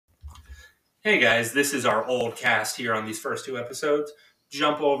Hey guys, this is our old cast here on these first two episodes.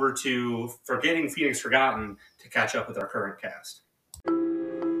 Jump over to Forgetting Phoenix Forgotten to catch up with our current cast.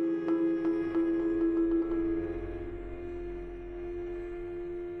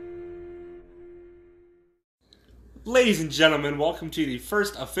 Ladies and gentlemen, welcome to the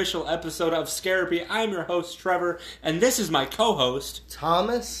first official episode of Scarapy. I'm your host, Trevor, and this is my co-host,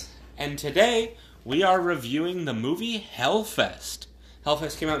 Thomas. And today, we are reviewing the movie Hellfest.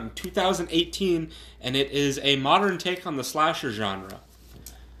 Hellfest came out in 2018, and it is a modern take on the slasher genre.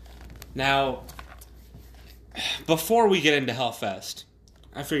 Now, before we get into Hellfest,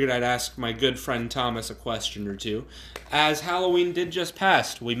 I figured I'd ask my good friend Thomas a question or two. As Halloween did just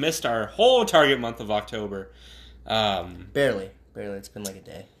pass, we missed our whole target month of October. Barely. It's been like a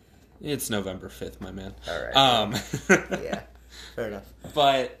day. It's November 5th, my man. All right. Yeah, fair enough.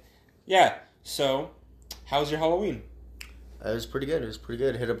 But, yeah, so, how was your Halloween? It was pretty good.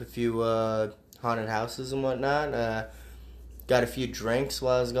 Hit up a few haunted houses and whatnot. Got a few drinks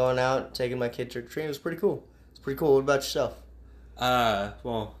while I was going out, taking my kid trick-or-treating. It was pretty cool. What about yourself?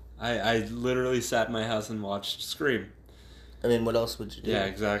 Well, I literally sat in my house and watched Scream. I mean, what else would you do? Yeah,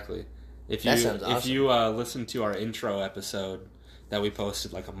 exactly. That sounds awesome. If you listen to our intro episode that we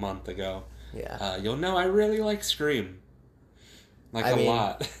posted like a month ago, yeah, you'll know I really like Scream. A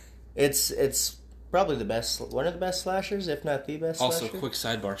lot. It's probably one of the best slashers, if not the best also, slasher. quick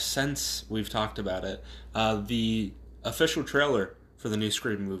sidebar, since we've talked about it, the official trailer for the new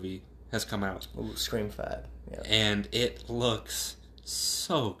Scream movie has come out. Ooh, Scream 5. Yeah. And it looks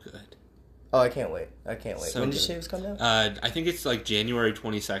so good. Oh, I can't wait. So when did you say it was coming out? I think it's like January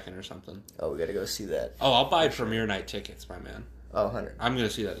 22nd or something. Oh, we gotta go see that. Oh, I'll buy premiere night tickets, my man. Oh, 100. I'm going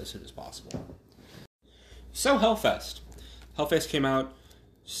to see that as soon as possible. So, Hellfest. Hellfest came out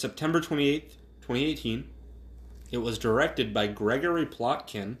September 28th, 2018. It was directed by Gregory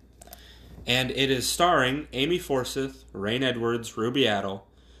Plotkin, and it is starring Amy Forsyth, Rain Edwards, Ruby Adel,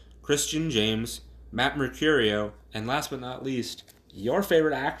 Christian James, Matt Mercurio, and last but not least, your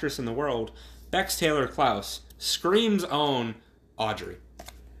favorite actress in the world, Bex Taylor Klaus, Scream's own Audrey.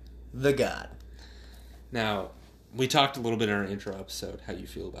 The God. Now, we talked a little bit in our intro episode how you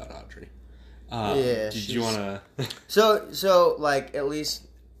feel about Audrey. Yeah. Did you want to... So, like, at least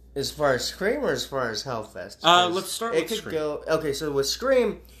as far as Scream or as far as Hellfest? Let's start with Scream. Okay, so with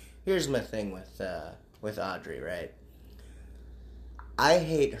Scream, here's my thing with Audrey, right? I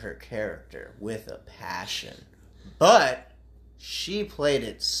hate her character with a passion, but she played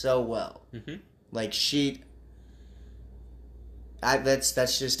it so well. Mm-hmm. Like,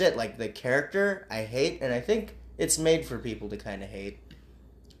 that's just it. Like, the character, I hate, and I think it's made for people to kind of hate.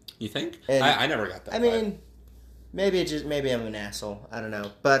 You think? And, I never got that. I mean, maybe I'm an asshole. I don't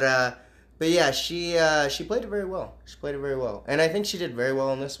know, but yeah, she played it very well. And I think she did very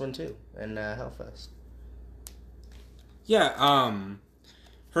well in this one too, in Hellfest. Yeah,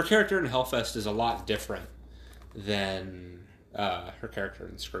 her character in Hellfest is a lot different than her character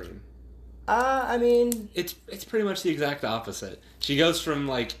in Scream. I mean, it's pretty much the exact opposite. She goes from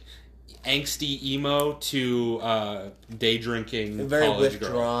like angsty emo to day drinking, very college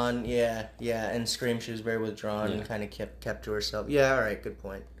withdrawn. girl. Yeah. In Scream, she was very withdrawn and kind of kept to herself. Yeah, all right, good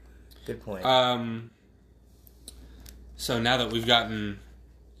point. So now that we've gotten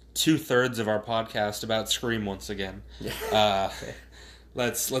 2/3 of our podcast about Scream once again,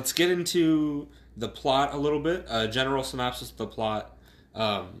 let's get into the plot a little bit. General synopsis of the plot.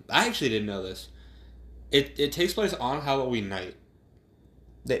 I actually didn't know this. It takes place on Halloween night.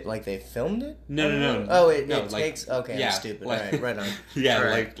 They filmed it? No. Oh, it takes... Okay, yeah, I'm stupid. Like, right on. Yeah,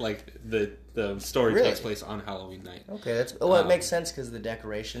 right. like the story Really? takes place on Halloween night. Okay, it makes sense because the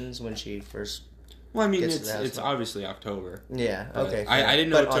decorations when she first... Well, I mean, it's obviously October. Yeah, okay. I didn't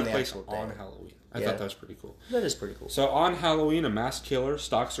know it took place on Halloween. I thought that was pretty cool. That is pretty cool. So on Halloween, a masked killer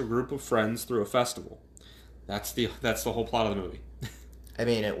stalks a group of friends through a festival. That's the whole plot of the movie. I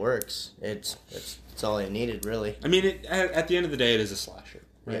mean, it works. It's all it needed, really. I mean, at the end of the day, it is a slasher.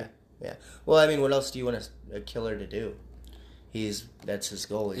 Right? Yeah. Well, I mean, what else do you want a killer to do? That's his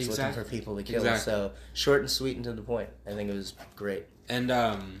goal. He's looking for people to kill. Exactly. So short and sweet and to the point. I think it was great. And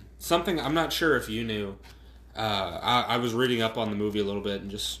something I'm not sure if you knew. I was reading up on the movie a little bit and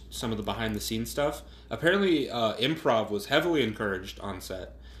just some of the behind the scenes stuff. Apparently, improv was heavily encouraged on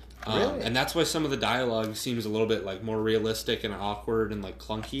set. Really? And that's why some of the dialogue seems a little bit like more realistic and awkward and like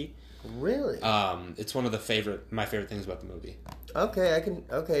clunky. Really? It's one of my favorite things about the movie. Okay,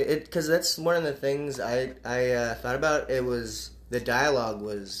 because that's one of the things I thought about. It was the dialogue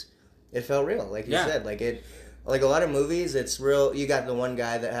it felt real, like you said, like a lot of movies, it's real. You got the one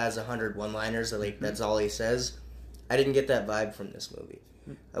guy that has 100 one-liners, that that's all he says. I didn't get that vibe from this movie.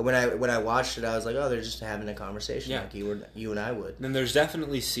 When I watched it, I was like, oh, they're just having a conversation like you and I would. And there's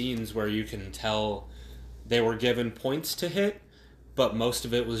definitely scenes where you can tell they were given points to hit, but most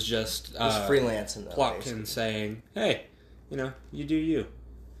of it was just freelancing. Plotkin saying, "Hey, you do you."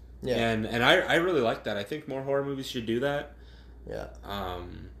 Yeah. And I really like that. I think more horror movies should do that. Yeah.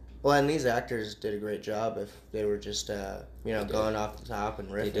 Well, and these actors did a great job if they were just going off the top and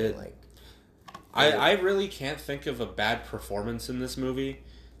riffing. They did. I really can't think of a bad performance in this movie.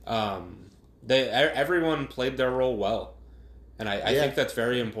 Everyone played their role well, and I think that's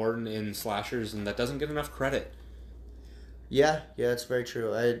very important in slashers, and that doesn't get enough credit. Yeah, that's very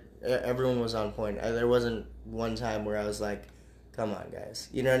true. Everyone was on point. There wasn't one time where I was like, "Come on, guys,"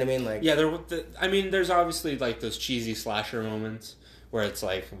 you know what I mean? Like, yeah, there's obviously like those cheesy slasher moments where it's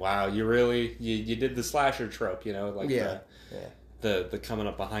like, "Wow, you really you did the slasher trope," like the coming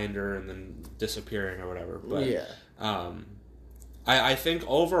up behind her and then disappearing or whatever. But I think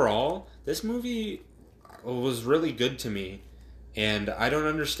overall this movie was really good to me, and I don't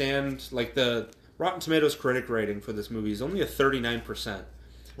understand like the Rotten Tomatoes critic rating for this movie is only a 39%.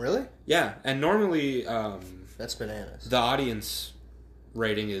 Really? Yeah, and normally that's bananas. The audience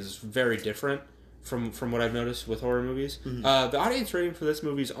rating is very different from what I've noticed with horror movies. Mm-hmm. The audience rating for this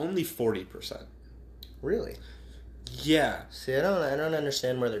movie is only 40%. Really? Yeah. See, I don't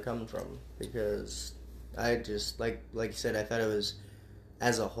understand where they're coming from, because I just like you said, I thought it was,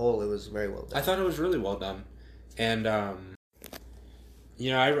 as a whole, it was very well done. I thought it was really well done, and I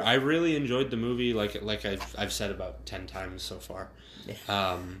really enjoyed the movie. Like I've said about 10 times so far. Yeah.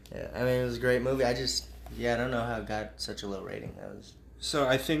 I mean, it was a great movie. I don't know how it got such a low rating. So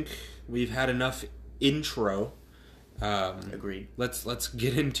I think we've had enough intro. Agreed. Let's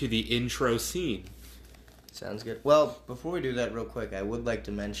get into the intro scene. Sounds good. Well, before we do that real quick, I would like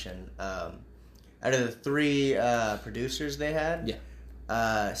to mention, out of the 3 producers they had,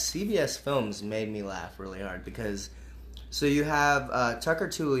 CBS Films made me laugh really hard, because so you have Tucker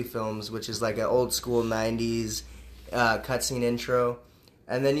Tooley Films, which is like an old school 90s cutscene intro,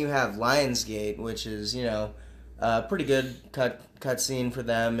 and then you have Lionsgate, which is, a pretty good cutscene for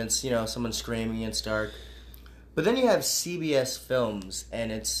them. It's, someone screaming, it's dark. But then you have CBS Films,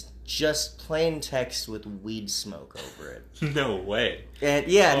 and it's just plain text with weed smoke over it. No way. And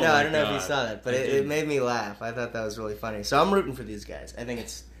I don't know if you saw that, but it made me laugh. I thought that was really funny. So I'm rooting for these guys. I think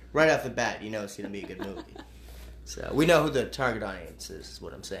it's right off the bat, it's going to be a good movie. So we know who the target audience is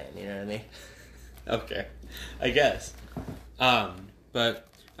what I'm saying. You know what I mean? Okay, I guess. But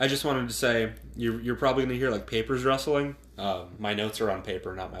I just wanted to say you're probably going to hear like papers rustling. My notes are on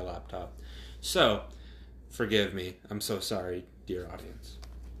paper, not my laptop. So forgive me. I'm so sorry, dear audience.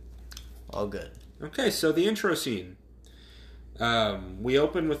 All good. Okay, so the intro scene. We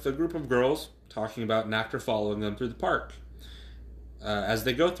open with a group of girls talking about an actor following them through the park. As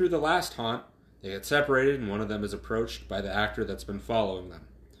they go through the last haunt, they get separated, and one of them is approached by the actor that's been following them.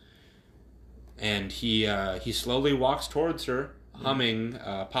 And he slowly walks towards her, humming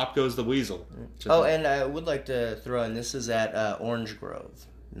 "Pop Goes the Weasel." And I would like to throw in, this is at Orange Grove,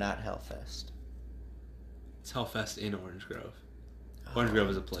 not Hellfest. It's Hellfest in Orange Grove. Orange Grove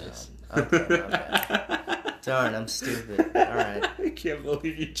is a place. Okay. Darn, I'm stupid. All right. I can't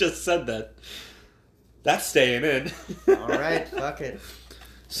believe you just said that. That's staying in. All right, fuck it.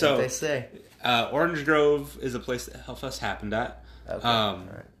 So, what they say. Orange Grove is a place that Hellfest happened at. Okay, all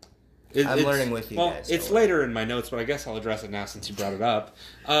right. I'm learning with you guys. Well, it's later in my notes, but I guess I'll address it now since you brought it up.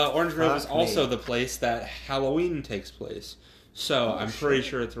 Orange Grove is also the place that Halloween takes place. So I'm pretty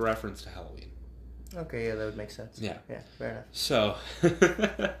sure it's a reference to Halloween. Okay, yeah, that would make sense. Yeah, fair enough. So,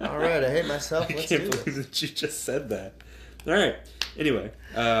 all right, I hate myself. I can't believe that you just said that. All right. Anyway,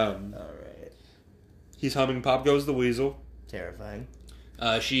 all right. He's humming "Pop Goes the Weasel." Terrifying.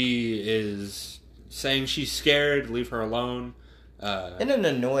 She is saying she's scared. Leave her alone. In an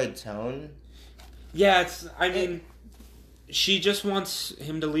annoyed tone. Yeah, she just wants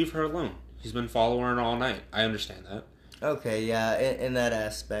him to leave her alone. He's been following her all night. I understand that. Okay, yeah, in that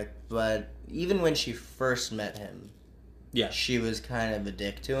aspect, but even when she first met him, she was kind of a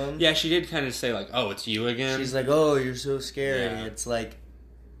dick to him. Yeah, she did kind of say like, "Oh, it's you again." She's like, "Oh, you're so scary." Yeah. It's like,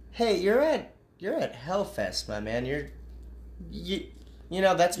 "Hey, you're at Hellfest, my man.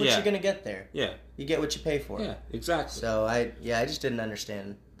 That's what you're gonna get there. Yeah, you get what you pay for. Yeah, exactly." So I just didn't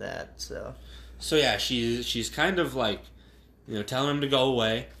understand that. So yeah, she's kind of like, telling him to go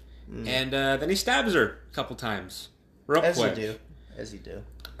away, and then he stabs her a couple times. Real quick. As you do.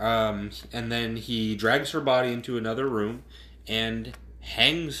 And then he drags her body into another room and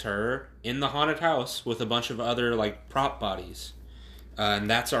hangs her in the haunted house with a bunch of other, like, prop bodies. And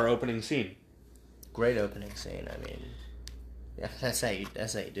that's our opening scene. Great opening scene. I mean, Yeah, that's how you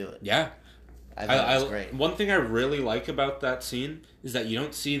do it. Yeah. I thought it was great. One thing I really like about that scene is that you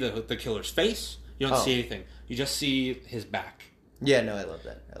don't see the killer's face. You don't see anything. You just see his back. Yeah, no, I love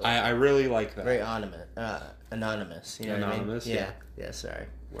that. I really like that. Very anonymous. You know anonymous, what I mean? Yeah, sorry.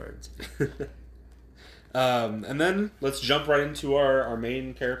 Words. And then let's jump right into our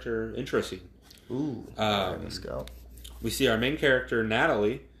main character intro scene. Ooh, all right, let's go. We see our main character,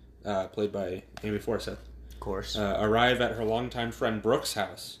 Natalie, played by Amy Forsyth, of course, arrive at her longtime friend Brooke's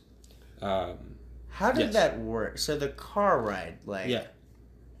house. How did that work? So the car ride,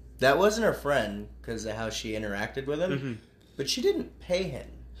 that wasn't her friend because of how she interacted with him, but she didn't pay him.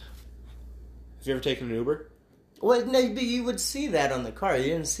 Have you ever taken an Uber? Well, no, but you would see that on the car. You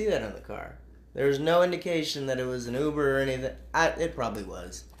didn't see that on the car. There was no indication that it was an Uber or anything. It probably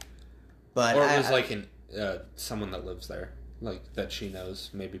was. But or it was someone that lives there, like that she knows,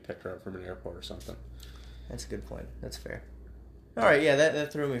 maybe picked her up from an airport or something. That's a good point. That's fair. All right, yeah,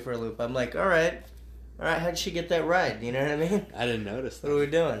 that threw me for a loop. I'm like, all right, how'd she get that ride? You know what I mean? I didn't notice that. What are we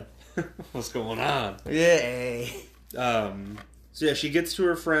doing? What's going on? Yay. So yeah, she gets to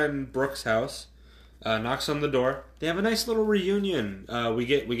her friend Brooke's house, knocks on the door. They have a nice little reunion. We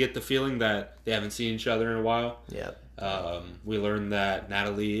get the feeling that they haven't seen each other in a while. Yep. We learn that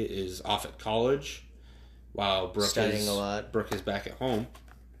Natalie is off at college, while Brooke is back at home.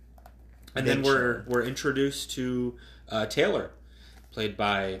 And then we're introduced to Taylor, played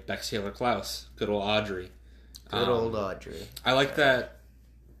by Bex Taylor Klaus. Good old Audrey. Good old Audrey. I like that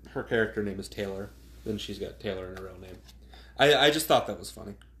her character name is Taylor. Then she's got Taylor in her real name. I just thought that was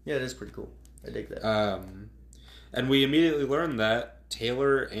funny. Yeah, it is pretty cool. I dig that. And we immediately learn that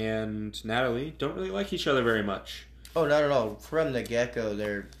Taylor and Natalie don't really like each other very much. Oh, not at all. From the get-go,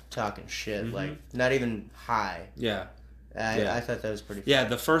 they're talking shit. Like, not even hi. Yeah. I thought that was pretty funny. Yeah,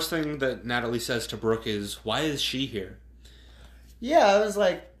 the first thing that Natalie says to Brooke is, "Why is she here?" Yeah, I was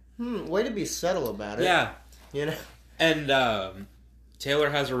like, way to be subtle about it. Yeah. You know? And Taylor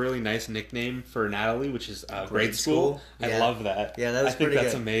has a really nice nickname for Natalie, which is grade school. Yeah. I love that. Yeah, that was pretty good. I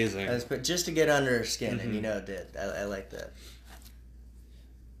think that's amazing. Just to get under her skin, and you know it did. I like that.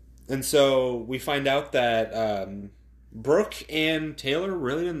 And so we find out that Brooke and Taylor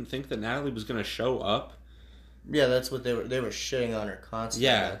really didn't think that Natalie was going to show up. Yeah, that's what they were shitting on her constantly.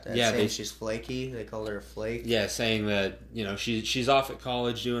 Yeah, saying she's flaky. They called her a flake. Yeah, saying that, she's off at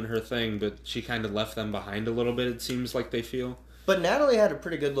college doing her thing, but she kind of left them behind a little bit, it seems like they feel. But Natalie had a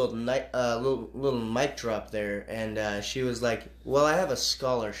pretty good little mic drop there, and she was like, "Well, I have a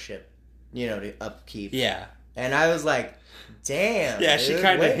scholarship, to upkeep." Yeah. And I was like, "Damn." Yeah, dude, she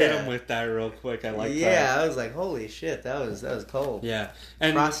kind of hit him with that real quick. I like that. Yeah, I was like, "Holy shit, that was cold." Yeah,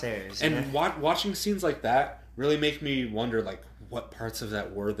 and crosshairs. And watching scenes like that really make me wonder, like, what parts of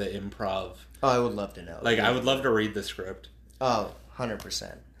that were the improv. Oh, I would love to know. Like, I would love to read the script. Oh,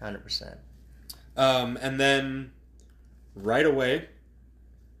 100%. 100%. And then, right away,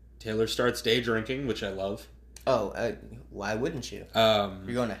 Taylor starts day drinking, which I love. Oh, why wouldn't you?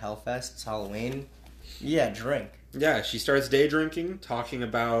 You're going to Hellfest, it's Halloween. Yeah, drink. Yeah, she starts day drinking, talking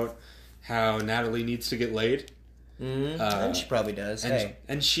about how Natalie needs to get laid. Mm-hmm. And she probably does.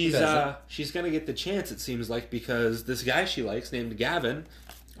 And she's gonna get the chance, it seems like, because this guy she likes named Gavin,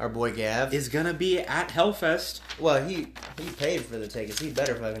 our boy Gav, is gonna be at Hellfest. Well, he paid for the tickets. He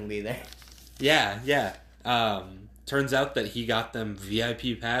better fucking be there. Yeah. Turns out that he got them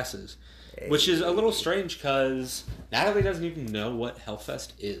VIP passes, which is a little strange because Natalie doesn't even know what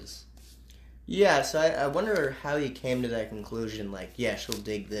Hellfest is. Yeah, so I wonder how he came to that conclusion. Like, yeah, she'll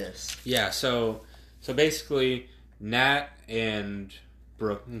dig this. Yeah, so basically, Nat and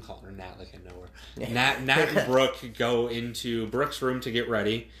Brooke, I'm calling her Nat like I know her. Nat and Brooke go into Brooke's room to get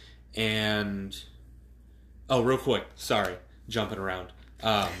ready, and real quick, sorry, jumping around.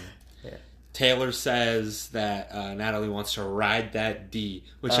 Taylor says that Natalie wants to ride that D,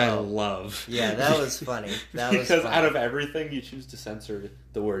 which I love. Yeah, that was funny. Because out of everything, you choose to censor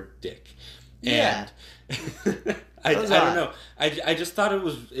the word dick. Yeah. And I don't know. I just thought it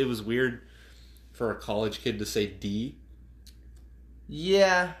was weird for a college kid to say D.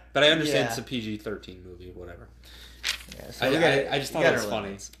 Yeah. But I understand it's a PG-13 movie, whatever. Yeah, so I just thought it was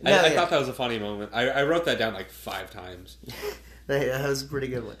funny. I thought that was a funny moment. I wrote that down like 5 times. That was a pretty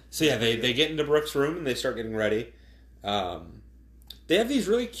good one. So yeah, they get into Brooke's room and they start getting ready. They have these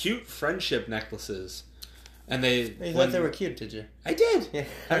really cute friendship necklaces. And you thought they were cute, did you? I did. Yeah.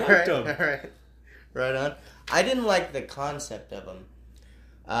 I liked them. All right. Right on. I didn't like the concept of them.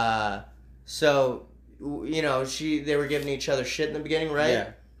 So, they were giving each other shit in the beginning, right?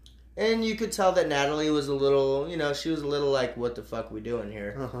 Yeah. And you could tell that Natalie was a little, she was a little like, what the fuck we doing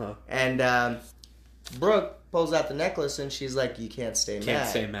here? Uh-huh. And Brooke, pulls out the necklace and she's like, "You can't stay mad." Can't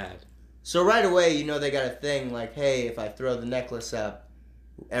stay mad. So right away, you know they got a thing like, "Hey, if I throw the necklace up,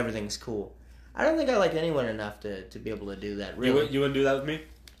 everything's cool." I don't think I like anyone enough to be able to do that. Really, You wouldn't do that with me?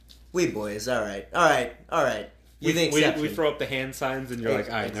 we boys, all right. You think we throw up the hand signs and you're like,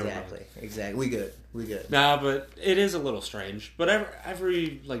 all right, never mind. Exactly. We good. Nah, but it is a little strange. But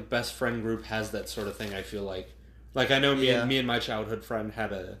every like best friend group has that sort of thing. I feel like I know me and my childhood friend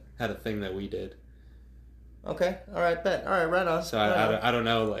had a thing that we did. Okay, all right, bet. All right, right on. So I don't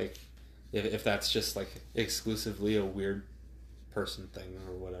know like if that's just like exclusively a weird person thing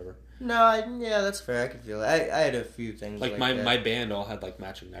or whatever. No, yeah, that's fair. I can feel it. I had a few things like my that. my band all had like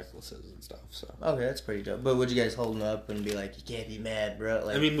matching necklaces and stuff. So okay, that's pretty dope. But would you guys hold them up and be like, "You can't be mad, bro"?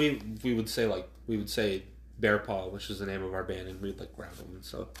 Like, I mean, we would say Bear Paw, which is the name of our band, and we'd like grab them and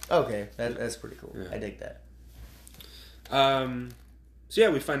stuff. Okay, that's pretty cool. Yeah. I dig that. So yeah,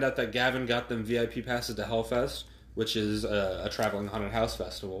 we find out that Gavin got them VIP passes to Hellfest, which is a traveling haunted house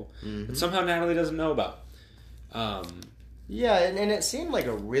festival that somehow Natalie doesn't know about. Yeah, and it seemed like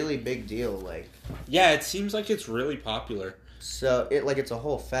a really big deal. Like, yeah, it seems like it's really popular. So it's a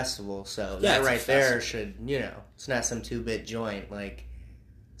whole festival. So yeah, that right there should, it's not some 2-bit joint. Like,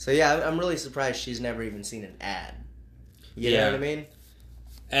 so yeah, I'm really surprised she's never even seen an ad. You know what I mean?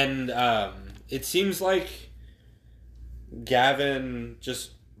 And it seems like Gavin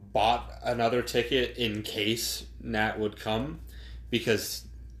just bought another ticket in case Nat would come because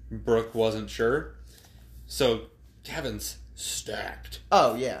Brooke wasn't sure. So Gavin's stacked.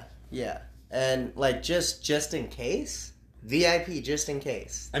 Oh yeah, and like just in case, VIP just in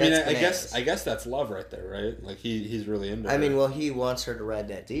case. I mean, I guess that's love right there, right? Like he's really into her. I mean, well, he wants her to ride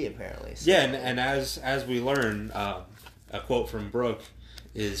that D apparently. So. Yeah, and as we learn, a quote from Brooke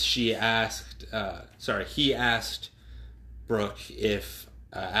is he asked Brooke if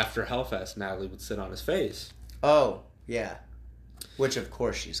after Hellfest Natalie would sit on his face. Oh yeah. Which, of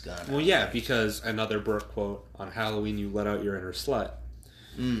course, she's gonna. Well, yeah, because another Brooke quote, on Halloween you let out your inner slut.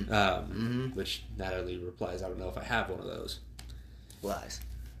 Which Natalie replies, I don't know if I have one of those. Lies.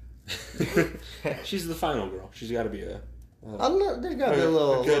 She's the final girl. She's got to be there's got to be a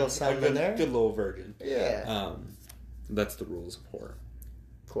little something in there. Good little virgin. Yeah. That's the rules of horror.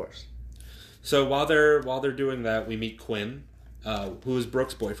 Of course. So while they're doing that, we meet Quinn, who is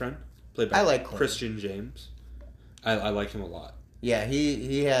Brooke's boyfriend, played by Christian James. I like him a lot. Yeah,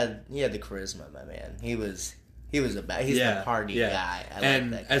 he had the charisma, my man. He's the party guy. I like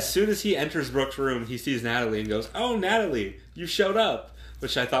that guy. As soon as he enters Brooke's room, he sees Natalie and goes, "Oh, Natalie, you showed up,"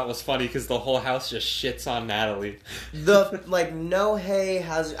 which I thought was funny because the whole house just shits on Natalie. No, hey,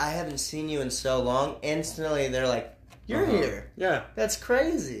 I haven't seen you in so long. Instantly, they're like, "You're here." Yeah, that's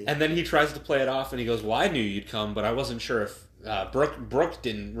crazy. And then he tries to play it off, and he goes, "Well, I knew you'd come, but I wasn't sure if Brooke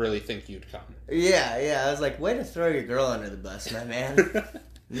didn't really think you'd come." Yeah. I was like, way to throw your girl under the bus, my man.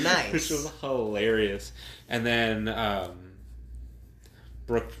 Nice. Which was hilarious. And then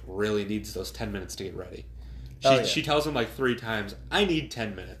Brooke really needs those 10 minutes to get ready. She tells him like 3 times, "I need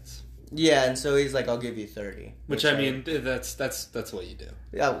 10 minutes." Yeah, and so he's like, "I'll give you 30." Which I mean, that's what you do.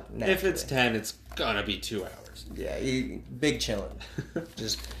 Oh, if it's 10, it's gonna be 2 hours. Yeah, big chillin'.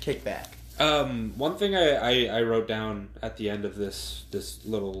 Just kick back. One thing I wrote down at the end of this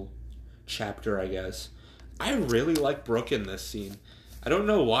little chapter, I guess, I really like Brooke in this scene. I don't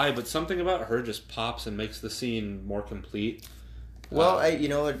know why, but something about her just pops and makes the scene more complete. Well, you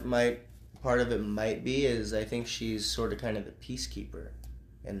know what part of it might be is I think she's sort of kind of the peacekeeper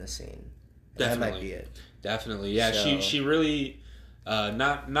in the scene. Definitely. That might be it. Definitely, yeah. So, she really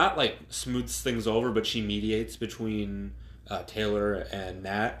not like smooths things over, but she mediates between Taylor and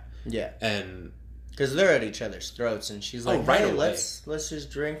Nat. Yeah, and because they're at each other's throats, and she's like, "Hey, let's just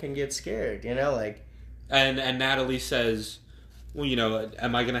drink and get scared," like. And Natalie says, "Well,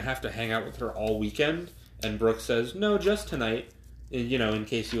 am I going to have to hang out with her all weekend?" And Brooke says, "No, just tonight. In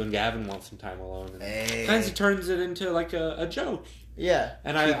case you and Gavin want some time alone." And kind of turns it into like a joke. Yeah,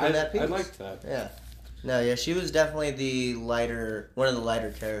 and I liked that. Yeah, no, yeah, she was definitely one of the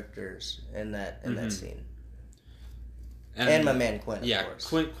lighter characters in that scene. And my man Quinn, of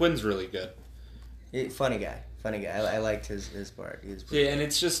course. Quinn's really good. Funny guy. I liked his part. He was and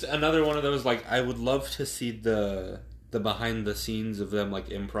it's just another one of those, like, I would love to see the behind the scenes of them, like,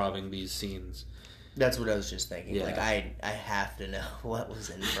 improvising these scenes. That's what I was just thinking. Yeah. Like, I have to know what was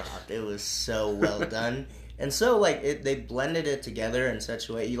improv. It was so well done. And so, like, they blended it together in such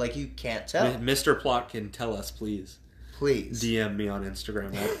a way, you can't tell. Mr. Plot can tell us, please. Please. DM me on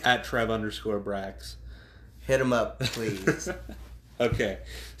Instagram at Trev_Brax. Hit him up, please. Okay,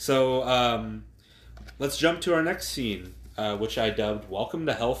 so let's jump to our next scene, which I dubbed "Welcome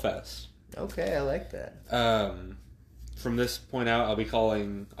to Hellfest." Okay, I like that. From this point out, I'll be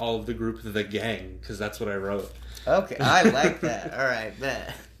calling all of the group the gang, because that's what I wrote. Okay, I like that. All right,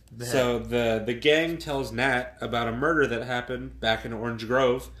 bet. So the gang tells Nat about a murder that happened back in Orange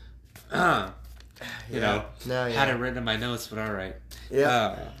Grove. Had it written in my notes, but all right.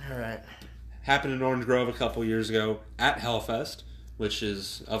 Yeah. All right. Happened in Orange Grove a couple years ago at Hellfest, which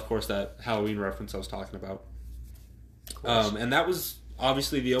is, of course, that Halloween reference I was talking about. And that was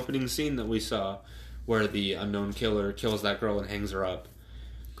obviously the opening scene that we saw, where the unknown killer kills that girl and hangs her up.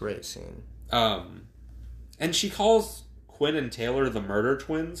 Great scene. And she calls Quinn and Taylor the Murder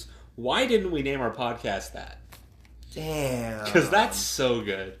Twins. Why didn't we name our podcast that? Damn. Because that's so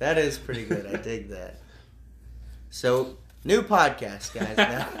good. That is pretty good. I dig that. So, new podcast, guys.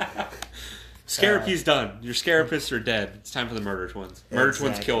 Now. Scarapy's done. Your Scarapists are dead. It's time for the Murder Twins. Murder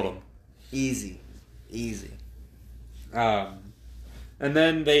Twins killed them. Easy. And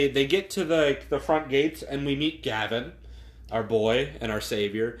then they get to the front gates, and we meet Gavin, our boy and our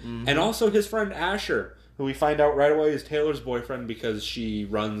savior, and also his friend Asher, who we find out right away is Taylor's boyfriend because she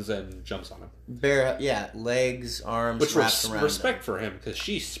runs and jumps on him. Legs, arms, which wrapped around respect him. for him, because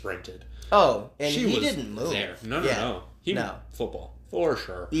she sprinted. Oh, and he didn't move. There. No. Football. For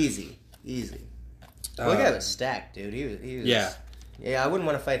sure. Easy. Well, the guy was stacked, dude. He was. Yeah. Yeah, I wouldn't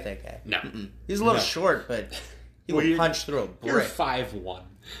want to fight that guy. No. He's a little short, but he would punch through a brick. You're 5'1".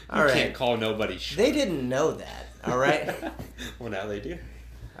 You can't call nobody short. They didn't know that, all right? Well, now they do.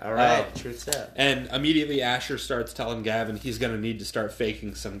 All right, truth's out. And immediately Asher starts telling Gavin he's going to need to start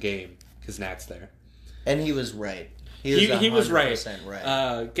faking some game, because Nat's there. And he was right. He was right.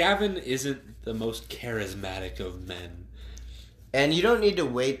 right. Gavin isn't the most charismatic of men. And you don't need to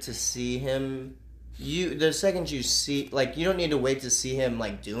wait to see him. The second you see, you don't need to wait to see him,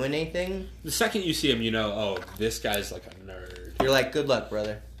 do anything. The second you see him, you know, oh, this guy's like a nerd. You're like, good luck,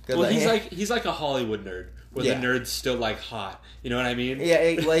 brother. Good luck. He's like a Hollywood nerd, where the nerd's still, hot. You know what I mean?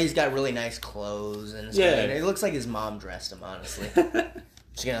 Yeah, he's got really nice clothes, and it looks like his mom dressed him, honestly.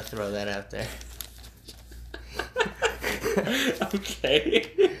 Just gonna throw that out there.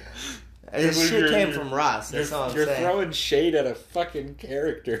 Okay. This shit came from Ross, that's all I'm saying. You're throwing shade at a fucking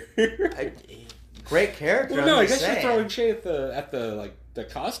character. Great character. Well, no, I guess you're throwing shade at the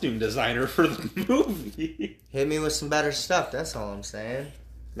costume designer for the movie. Hit me with some better stuff. That's all I'm saying.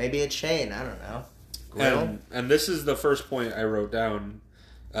 Maybe a chain. I don't know. Grill. And this is the first point I wrote down.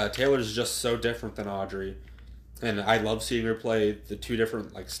 Taylor's just so different than Audrey, and I love seeing her play the two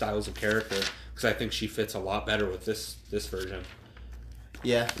different styles of character, because I think she fits a lot better with this version.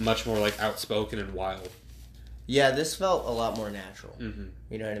 Yeah, much more outspoken and wild. Yeah, this felt a lot more natural. Mm-hmm.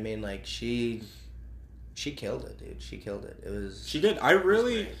 You know what I mean? She killed it, dude. She killed it. She did. I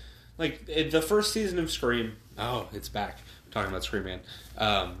really the first season of Scream. Oh, it's back. I'm talking about Scream, man.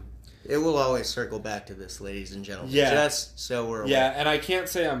 It will always circle back to this, ladies and gentlemen. Yeah. Just so we're aware. Yeah, and I can't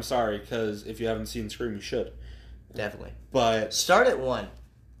say I'm sorry, because if you haven't seen Scream, you should. Definitely. But start at 1.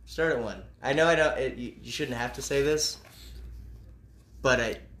 I know I don't. You shouldn't have to say this,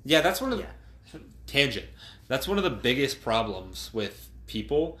 but that's one of the tangent. That's one of the biggest problems with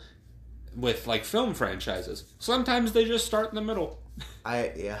people with film franchises. Sometimes they just start in the middle.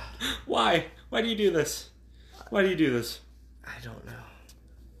 Why? Why do you do this? Why do you do this? I don't know,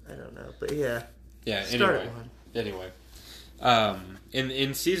 but yeah. Yeah. Start at 1. Anyway,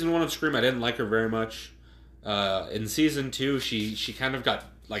 in season 1 of Scream, I didn't like her very much. In season 2, she kind of got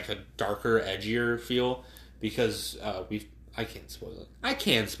a darker, edgier feel, because I can't spoil it. I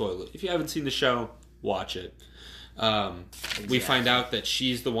can spoil it. If you haven't seen the show, watch it. Exactly. We find out that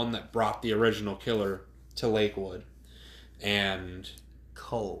she's the one that brought the original killer to Lakewood, and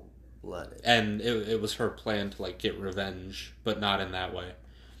cold-blooded. And it was her plan to get revenge, but not in that way.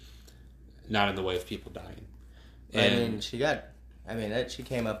 Not in the way of people dying. And she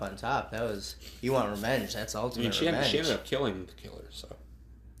came up on top. That was, you want revenge. That's ultimate revenge. She ended up killing the killer, so.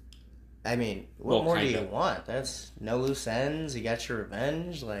 What more do you want? That's no loose ends. You got your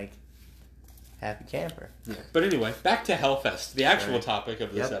revenge. Happy camper. Yeah. But anyway, back to Hellfest, the actual topic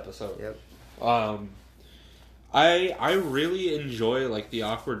of this episode. Yep. I really enjoy the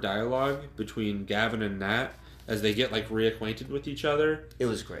awkward dialogue between Gavin and Nat as they get reacquainted with each other. It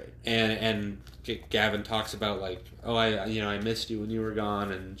was great. And Gavin talks about I missed you when you were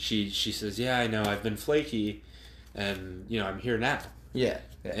gone, and she says, yeah, I know, I've been flaky, and I'm here now. Yeah.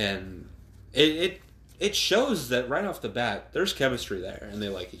 And it shows that right off the bat there's chemistry there, and they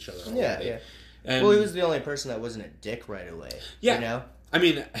like each other. Yeah. And, he was the only person that wasn't a dick right away. Yeah. You know? I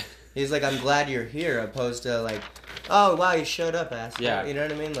mean, he's like, I'm glad you're here, opposed to oh wow, you showed up, asshole. Yeah. You know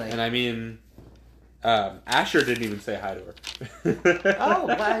what I mean? And I mean, Asher didn't even say hi to her. Oh,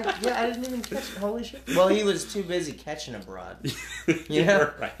 yeah, I didn't even catch it. Holy shit. Well, he was too busy catching a broad. You know?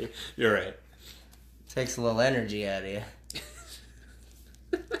 You're right. You're right. Takes a little energy out of you.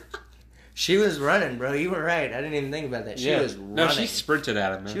 She was running, bro. You were right. I didn't even think about that. She was running. No, she sprinted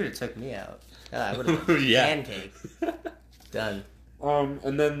at him, man. She would have took me out. I would have been pancake. Done.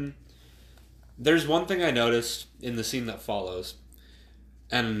 And then there's one thing I noticed in the scene that follows,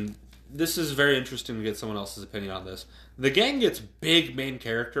 and this is very interesting to get someone else's opinion on this. The gang gets big main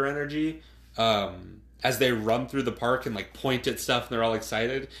character energy as they run through the park and like point at stuff, and they're all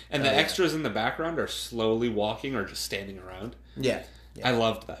excited. And the extras in the background are slowly walking or just standing around. Yeah. I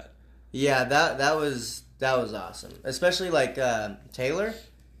loved that. Yeah, that was awesome. Especially like Taylor,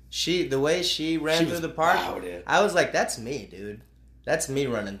 the way she ran through the park. Wow, dude. I was like, that's me, dude. That's me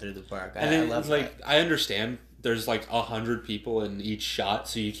running through the park. I love like that. I understand there's like 100 people in each shot,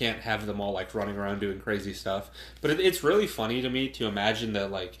 so you can't have them all like running around doing crazy stuff. But it's really funny to me to imagine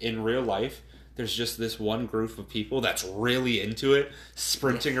that like in real life, there's just this one group of people that's really into it,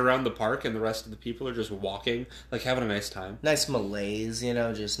 sprinting around the park, and the rest of the people are just walking, like having a nice time. Nice malaise,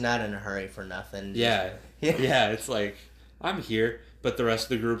 just not in a hurry for nothing. Yeah. It's like, I'm here, but the rest of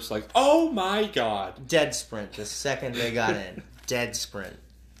the group's like, oh my god. Dead sprint the second they got in. Dead sprint.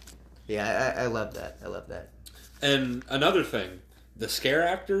 Yeah, I love that. I love that. And another thing, the scare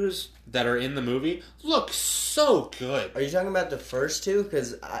actors that are in the movie look so good. Are you talking about the first two?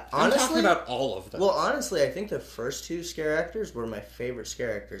 Because I'm honestly, talking about all of them. Well, honestly, I think the first two scare actors were my favorite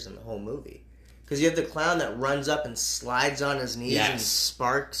scare actors in the whole movie. Because you have the clown that runs up and slides on his knees and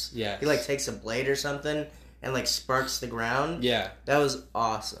sparks. Yeah. He like takes a blade or something and like sparks the ground. Yeah. That was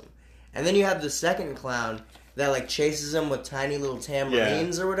awesome. And then you have the second clown that like chases him with tiny little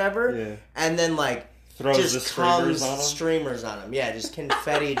tambourines or whatever. Yeah. And then like throws just the streamers on him. Streamers on him. Yeah, just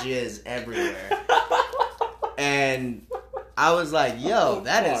confetti jizz everywhere. And I was like, yo,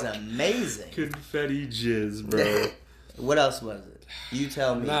 that is amazing. Confetti jizz, bro. What else was it? You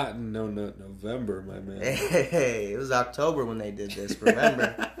tell me. Not November, my man. Hey, it was October when they did this,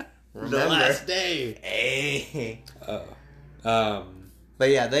 remember? The last day. Hey. But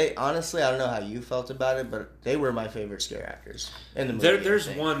yeah, they honestly, I don't know how you felt about it, but they were my favorite scare actors in the movie. There's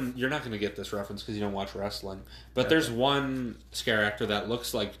one, you're not going to get this reference because you don't watch wrestling, but there's one scare actor that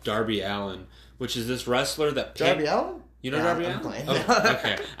looks like Darby Allin, which is this wrestler that... Darby Allin? You know Darby Allin? Oh,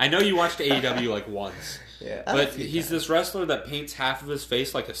 okay. I know you watched AEW like once. Yeah. But he's this wrestler that paints half of his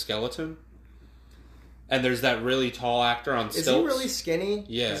face like a skeleton. And there's that really tall actor on stilts. Is he really skinny?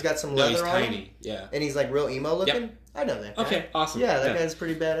 Yeah. He's got some leather he's on tiny. him? Yeah. And he's like real emo looking? Yep. I know that guy. Okay, awesome. Yeah, that guy's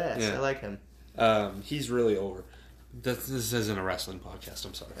pretty badass. Yeah. I like him. He's really over. This isn't a wrestling podcast,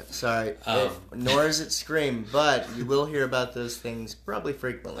 I'm sorry. Sorry. Nor is it Scream, but you will hear about those things probably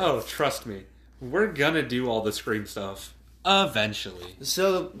frequently. Oh, trust me. We're gonna do all the Scream stuff. Eventually.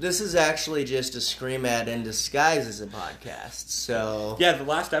 So, this is actually just a Scream ad in disguise as a podcast, so... Yeah, the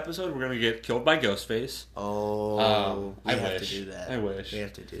last episode, we're going to get killed by Ghostface. Oh, I have wish. to do that. I wish. We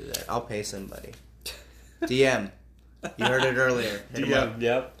have to do that. I'll pay somebody. DM. You heard it earlier. Hit 'em up.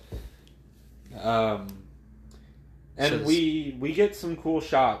 Yep. And we get some cool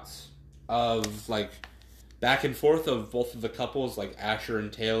shots of, like, back and forth of both of the couples, like Asher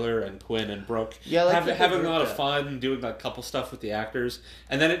and Taylor and Quinn and Brooke, yeah, like having a lot of fun doing that couple stuff with the actors,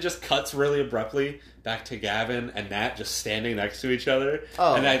 and then it just cuts really abruptly back to Gavin and Nat just standing next to each other,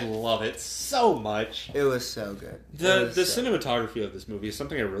 and I love it so much. It was so good. The cinematography of this movie is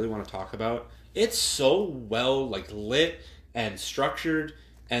something I really want to talk about. It's so well like lit and structured,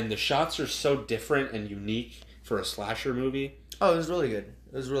 and the shots are so different and unique for a slasher movie. Oh, it was really good.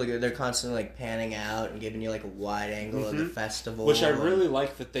 It was really good. They're constantly like panning out and giving you like a wide angle of the festival, which I really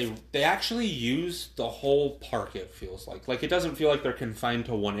like that they actually use the whole park. It feels like it doesn't feel like they're confined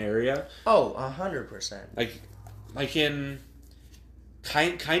to one area. Oh, 100%. Like in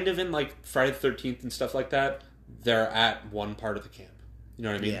kind of in like Friday the 13th and stuff like that. They're at one part of the camp. You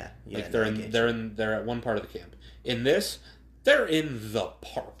know what I mean? Yeah. Like they're at one part of the camp. In this, they're in the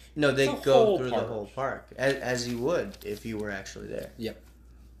park. No, they go through the whole park as you would if you were actually there. Yep.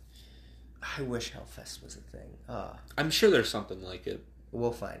 I wish Hellfest was a thing. I'm sure there's something like it.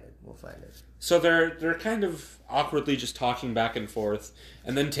 We'll find it. So they're kind of awkwardly just talking back and forth,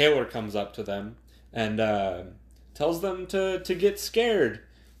 and then Taylor comes up to them and tells them to get scared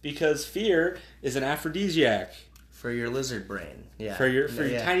because fear is an aphrodisiac for your lizard brain. Yeah. For your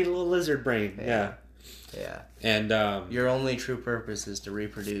tiny little lizard brain. Yeah. Yeah. And your only true purpose is to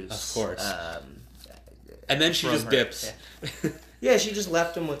reproduce. Of course. And then she just dips. Yeah. Yeah, she just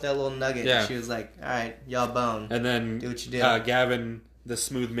left him with that little nugget. Yeah. She was like, all right, y'all bone. And then do what you do. Gavin the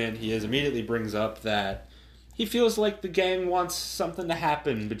smooth man he is, immediately brings up that he feels like the gang wants something to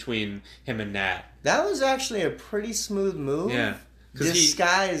happen between him and Nat. That was actually a pretty smooth move. Yeah.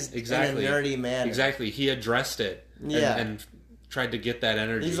 Disguised in a nerdy manner. Exactly. He addressed it. Yeah. And tried to get that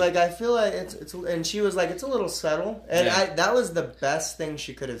energy. He's like, I feel like it's and she was like, it's a little subtle. And that was the best thing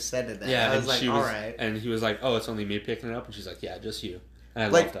she could have said to that. Yeah, I was like, all right. And he was like, oh, it's only me picking it up? And she's like, yeah, just you. And I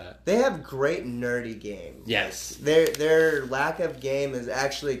love that. They have great nerdy games. Yes. Their lack of game is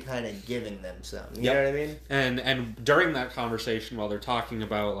actually kind of giving them some. You know what I mean? And during that conversation, while they're talking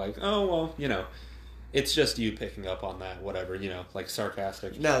about, like, oh, well, you know, it's just you picking up on that, whatever, you know, like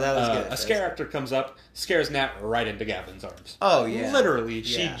sarcastic. No, that was good. A scare actor comes up, scares Nat right into Gavin's arms. Oh, yeah. Literally,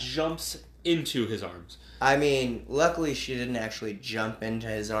 she jumps into his arms. I mean, luckily she didn't actually jump into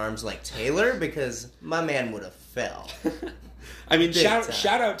his arms like Taylor, because my man would have fell. I mean,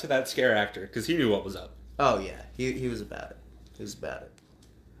 shout out to that scare actor, because he knew what was up. Oh, yeah. He was about it. He was about it.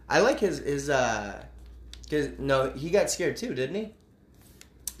 I like his cause, no, he got scared too, didn't he?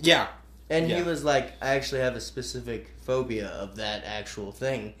 Yeah. And he was like, I actually have a specific phobia of that actual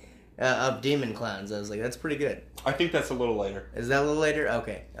thing, of demon clowns. I was like, that's pretty good. I think that's a little later. Is that a little later?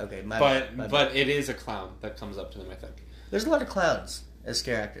 Okay. My bad. It is a clown that comes up to them, I think. There's a lot of clowns as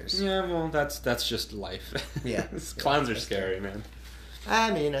scare actors. Yeah, well, that's just life. Yeah. Clowns are scary, man.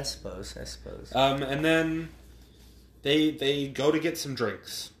 I mean, I suppose. And then they go to get some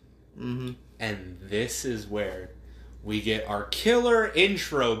drinks. Mm-hmm. And this is where we get our killer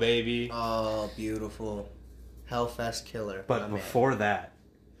intro, baby. Oh, beautiful. Hellfest killer. But before that,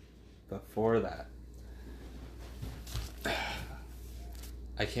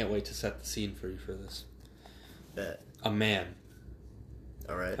 I can't wait to set the scene for you for this. Bet. A man.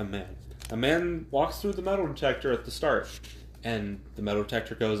 All right. A man walks through the metal detector at the start, and the metal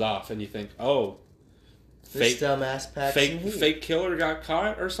detector goes off, and you think, oh, this dumbass packs fake killer got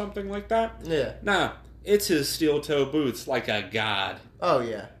caught or something like that? Yeah. Nah, it's his steel toe boots like a god. Oh,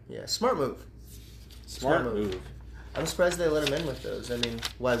 yeah. Yeah. Smart move. Smart move. I'm surprised they let him in with those. I mean,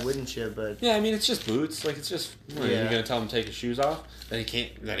 why wouldn't you? But yeah, I mean, it's just boots. Like, it's just... Are you going to tell him to take his shoes off? Then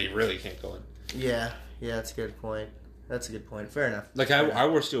he really can't go in. Yeah. Yeah, that's a good point. Fair enough. Like, I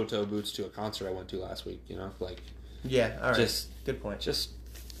wore steel toe boots to a concert I went to last week, you know? Like... Yeah, all right. Just... Good point. Just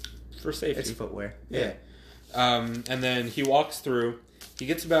for safety. It's footwear. Yeah. And then he walks through. He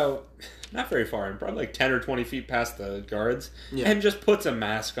gets about... Not very far in, probably like 10 or 20 feet past the guards, and just puts a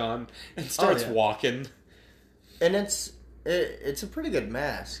mask on and starts walking. And it's a pretty good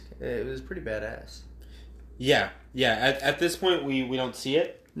mask. It was pretty badass. Yeah. At this point, we don't see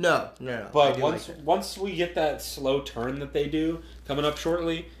it. No. But once we get that slow turn that they do coming up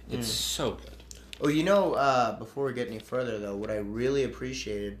shortly, it's so good. Oh, you know, before we get any further, though, what I really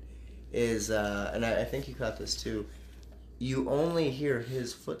appreciated is, and I think you caught this too, you only hear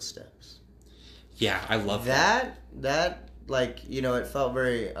his footsteps. Yeah, I love that. That, like, you know, it felt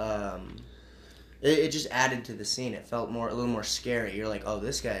very... It just added to the scene. It felt a little more scary. You're like, oh,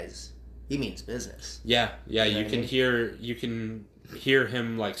 this guy's... He means business. Yeah. You can hear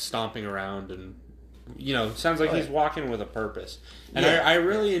him, like, stomping around and, you know, sounds like he's walking with a purpose. And I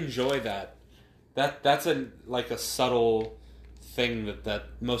really enjoy that. That's a subtle thing that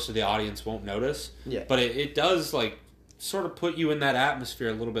most of the audience won't notice. Yeah. But it does, like, sort of put you in that atmosphere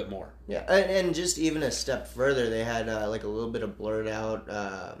a little bit more. Yeah, and just even a step further, they had, like, a little bit of blurred out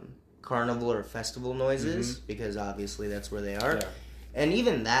carnival or festival noises, because obviously that's where they are. Yeah. And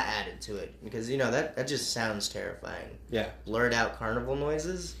even that added to it, because, you know, that just sounds terrifying. Yeah. Blurred out carnival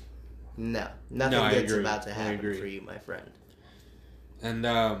noises? No. Nothing good's about to happen for you, my friend. And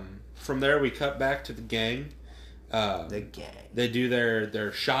from there, we cut back to the gang. The gang. They do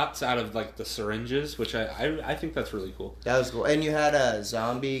their shots out of, like, the syringes, which I think that's really cool. That was cool. And you had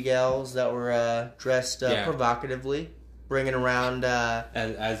zombie gals that were dressed provocatively, bringing around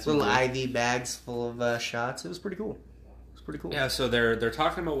as little IV bags full of shots. It was pretty cool. Yeah, so they're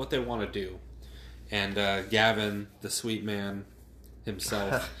talking about what they want to do. And Gavin, the sweet man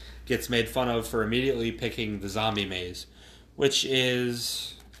himself, gets made fun of for immediately picking the zombie maze, which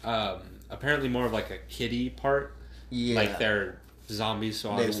is apparently more of like a kiddie part. Yeah. Like they're zombies,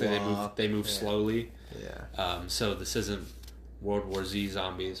 so obviously they move slowly. Yeah. So this isn't World War Z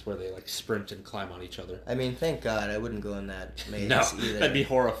zombies where they like sprint and climb on each other. I mean, thank God I wouldn't go in that maze either. That'd be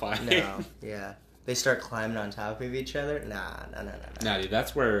horrifying. No, yeah. They start climbing on top of each other? Nah. Nah, dude,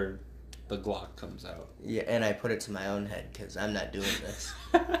 that's where the Glock comes out. Yeah, and I put it to my own head because I'm not doing this.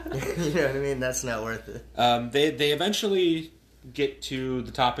 You know what I mean? That's not worth it. They eventually get to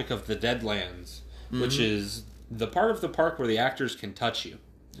the topic of the Deadlands, which is the part of the park where the actors can touch you.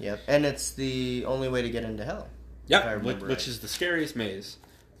 Yep, and it's the only way to get into hell. Yep, which is the scariest maze.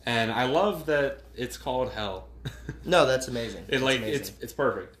 And I love that it's called Hell. No, that's amazing. It's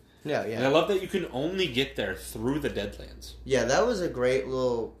perfect. Yeah, yeah. And I love that you can only get there through the Deadlands. Yeah, that was a great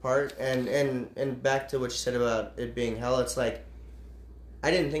little part. And back to what you said about it being hell, it's like,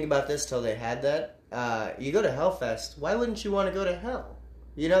 I didn't think about this till they had that. You go to Hellfest, why wouldn't you want to go to hell?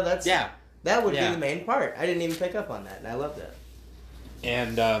 You know, that would be the main part. I didn't even pick up on that, and I love that.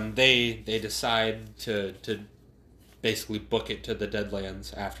 And they decide to basically book it to the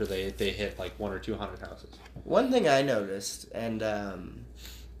Deadlands after they hit like 1 or 2 haunted houses. One thing I noticed, and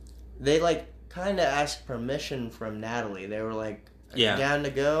they like kind of asked permission from Natalie. They were like, down to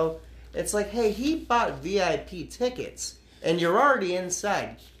go. It's like, hey, he bought VIP tickets, and you're already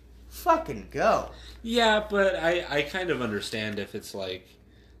inside. Fucking go. Yeah, but I kind of understand if it's like,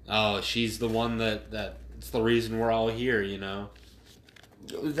 oh, she's the one that's the reason we're all here, you know?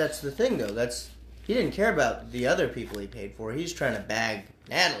 That's the thing, though. He didn't care about the other people he paid for. He's trying to bag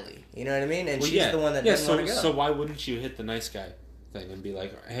Natalie. You know what I mean? And she's the one that doesn't want to go. So why wouldn't you hit the nice guy thing and be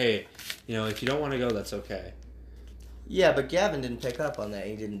like, hey, you know, if you don't want to go, that's okay. Yeah, but Gavin didn't pick up on that.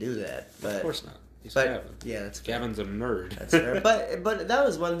 He didn't do that. But, of course not. He's Gavin. Yeah, that's fair. Gavin's a nerd. That's fair. But that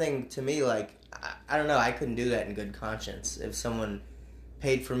was one thing to me, like, I don't know, I couldn't do that in good conscience. If someone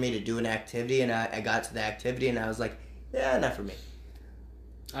paid for me to do an activity and I got to the activity and I was like, yeah, not for me.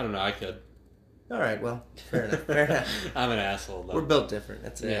 I don't know, I could. All right, well, fair enough. I'm an asshole, though. We're built different.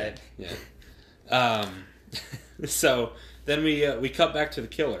 That's it. Yeah. So then we cut back to the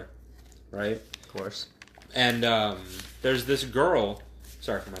killer, right? Of course. And there's this girl.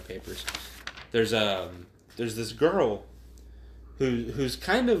 Sorry for my papers. There's this girl who's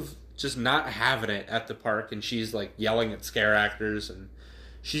kind of just not having it at the park, and she's like yelling at scare actors, and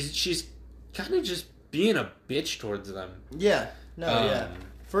she's kind of just being a bitch towards them. Yeah. No. Yeah.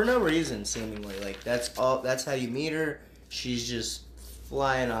 For no reason, seemingly. Like, that's how you meet her. She's just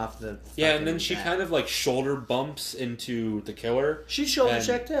flying off the and then she kind of, like, shoulder bumps into the killer. She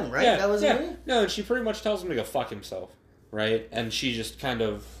shoulder-checked him, right? Yeah, that was me? No, and she pretty much tells him to go fuck himself, right? And she just kind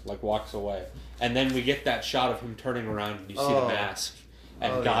of, like, walks away. And then we get that shot of him turning around, and you see the mask.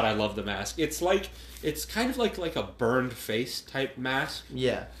 And God, I love the mask. It's kind of like a burned face type mask.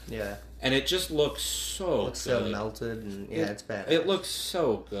 Yeah, yeah. And it just looks so good. So melted, and it's bad. It looks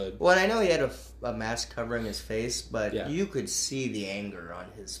so good. Well, I know he had a mask covering his face, but you could see the anger on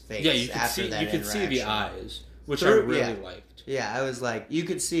his face. Yeah, you could see the eyes, which I really liked. Yeah, I was like, you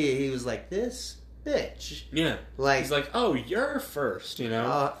could see he was like, this bitch. Yeah, like he's like, oh, you're first, you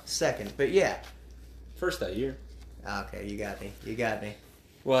know. Second, but yeah, first that year. Okay, you got me.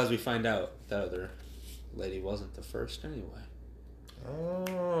 Well, as we find out, that other lady wasn't the first anyway.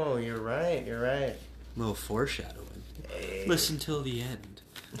 Oh, you're right. A little foreshadowing. Hey. Listen till the end.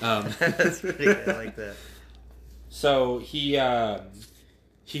 That's pretty good. I like that. So he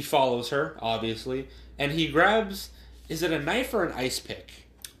follows her, obviously, and he grabs. Is it a knife or an ice pick?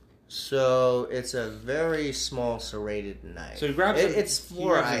 So it's a very small serrated knife. So he grabs. It's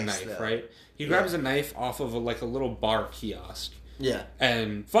for ice, a knife, though. Right? He grabs a knife off of a little bar kiosk. Yeah.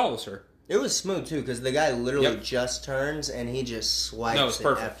 And follows her. It was smooth, too, because the guy literally just turns and he just swipes it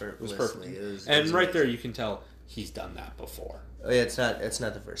effortlessly. It was perfect. And right there, you can tell he's done that before. Oh, yeah, it's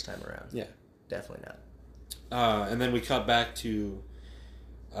not the first time around. Yeah. Definitely not. And then we cut back to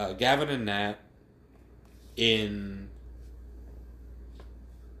Gavin and Nat in...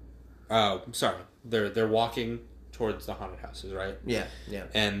 sorry. They're walking towards the haunted houses, right? Yeah, yeah.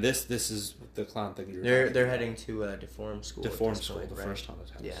 And this is the clown thing you're They're heading to Deform School. Deform School, the first haunted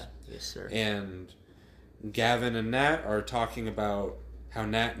house. Yeah, yes, sir. And Gavin and Nat are talking about how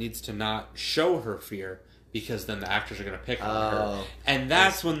Nat needs to not show her fear because then the actors are going to pick on her. And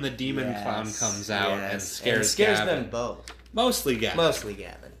that's when the demon clown comes out and scares Gavin. Them both. Mostly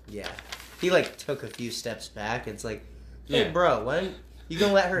Gavin. Yeah. He took a few steps back. It's like, hey, bro, when you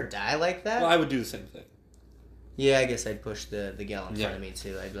going to let her die like that? Well, I would do the same thing. Yeah, I guess I'd push the gal in front of me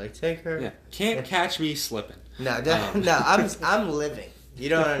too. I'd be like, take her. Yeah. Can't catch me slipping. No, I'm living. You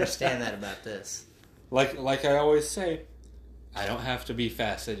don't understand that about this. Like I always say, I don't have to be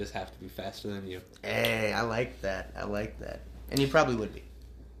fast. I just have to be faster than you. Hey, I like that. And you probably would be.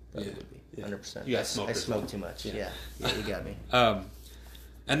 Would be. 100%. You got smoked. I smoke too much. Yeah, you got me.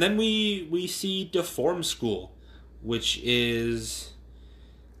 And then we see Deform School, which is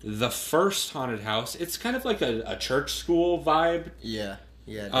the first haunted house. It's kind of like a church school vibe. Yeah,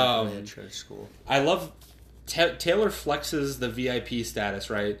 definitely a church school. I love Taylor flexes the VIP status,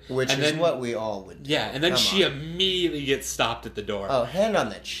 right? Which is what we all would do. Yeah, and then she immediately gets stopped at the door. Oh, hand on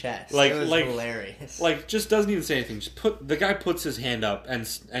the chest. It was hilarious. Like, just doesn't even say anything. The guy puts his hand up and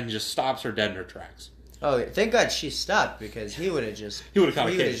just stops her dead in her tracks. Oh, yeah. Thank God she stopped because he would have just... He would have caught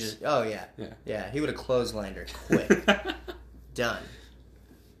a case. Oh, yeah. Yeah, he would have clotheslined her quick. Done.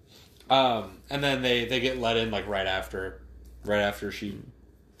 And then they get let in like right after she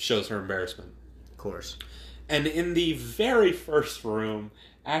shows her embarrassment. Of course. And in the very first room,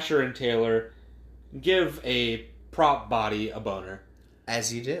 Asher and Taylor give a prop body a boner.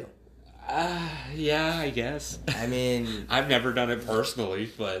 As you do. Yeah, I guess. I mean... I've never done it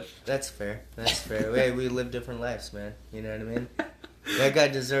personally, but... That's fair. We live different lives, man. You know what I mean? That guy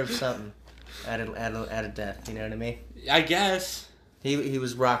deserves something out of death. You know what I mean? I guess. He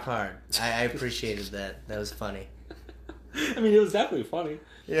was rock hard. I appreciated that. That was funny. I mean, it was definitely funny.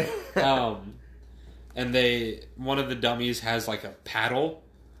 Yeah. And one of the dummies has like a paddle.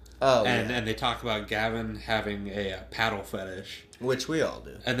 Oh, and they talk about Gavin having a paddle fetish. Which we all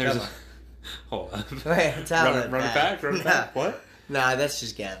do. And there's hold on. Wait, run it back. What? Nah, that's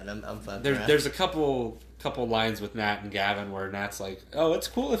just Gavin. I'm fucking There's a couple lines with Nat and Gavin where Nat's like, "Oh, it's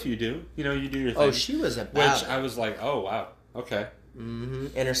cool if you do. You know, you do your thing." Oh, she was about Which I was like, "Oh, wow. Okay." Mm-hmm.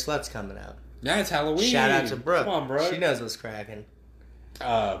 And her slut's coming out. Yeah, it's Halloween. Shout out to Brooke. Come on, bro. She knows what's cracking.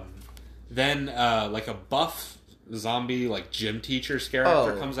 Then like a buff zombie like gym teacher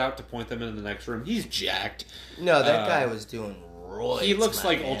character comes out to point them into the next room. He's jacked. No, that guy was doing roids. He looks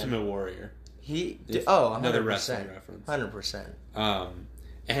like Ultimate Warrior. 100%. Another wrestling reference. 100%.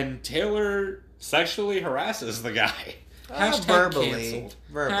 And Taylor sexually harasses the guy. Verbally.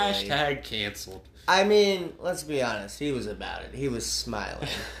 Hashtag canceled. I mean, let's be honest. He was about it. He was smiling.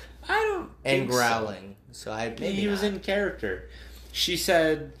 And growling. So he was in character. She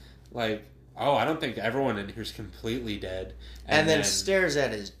said, like, "Oh, I don't think everyone in here's completely dead." And then stares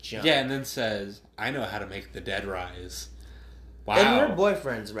at his junk. Yeah, and then says, "I know how to make the dead rise." Wow. And her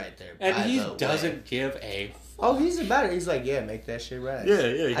boyfriend's right there. And he doesn't give a fuck. Oh, he's about it. He's like, "Yeah, make that shit rise." Yeah.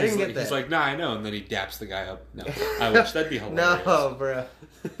 I didn't get that. He's like, "Nah, I know." And then he daps the guy up. No, I wish that'd be hilarious. No, bro.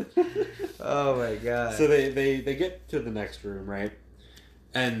 Oh my god. So they get to the next room, right?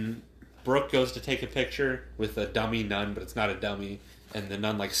 And Brooke goes to take a picture with a dummy nun, but it's not a dummy. And the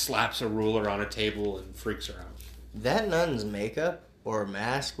nun like slaps a ruler on a table and freaks her out. That nun's makeup or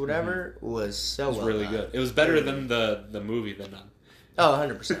mask, whatever, was so well really done. good. It was better than the movie The Nun. Oh,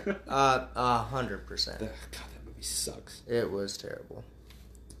 100%. 100%. God, that movie sucks. It was terrible.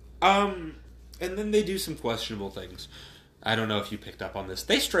 And then they do some questionable things. I don't know if you picked up on this.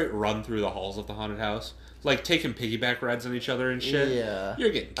 They straight run through the halls of the haunted house. Like, taking piggyback rides on each other and shit. Yeah.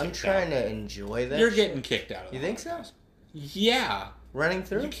 You're getting kicked out. I'm trying to enjoy that. You're getting kicked out of You think so? House. Yeah. Running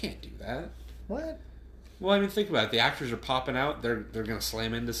through? You can't do that. What? Well, I mean, think about it. The actors are popping out. They're going to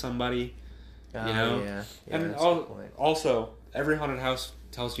slam into somebody. You know? Yeah. And also, every haunted house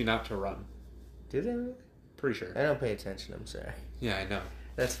tells you not to run. Do they really? Pretty sure. I don't pay attention. I'm sorry. Yeah, I know.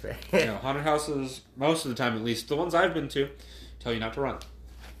 That's fair. Haunted houses, most of the time at least, the ones I've been to, tell you not to run.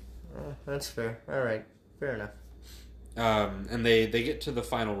 Oh, that's fair. All right. Fair enough. And they get to the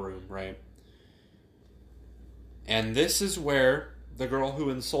final room, right? And this is where the girl who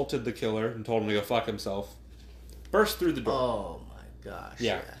insulted the killer and told him to go fuck himself burst through the door. Oh my gosh.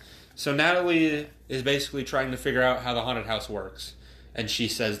 Yeah. So Natalie is basically trying to figure out how the haunted house works. And she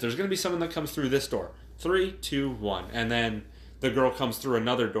says, there's going to be someone that comes through this door. 3, 2, 1. And then the girl comes through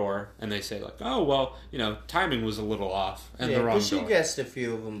another door, and they say, like, oh, well, timing was a little off, and the wrong door. Yeah, she guessed a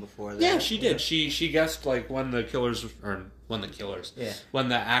few of them before that. Yeah, she did. She guessed, like, when the actors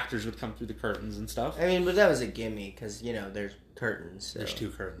would come through the curtains and stuff. I mean, but that was a gimme, because, there's curtains. So. There's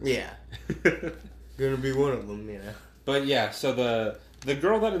 2 curtains. Yeah. Gonna be one of them, But, yeah, so the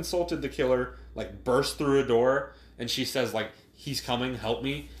girl that insulted the killer, like, burst through a door, and she says, like, he's coming, help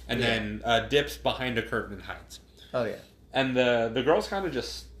me, and then dips behind a curtain and hides. Oh, yeah. And the girls kind of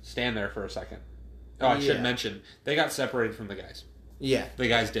just stand there for a second. Oh, I should mention, they got separated from the guys. Yeah. The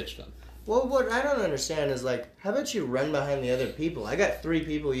guys ditched them. Well, what I don't understand is, like, how about you run behind the other people? I got 3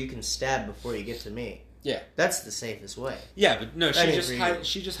 people you can stab before you get to me. Yeah. That's the safest way. Yeah, but no,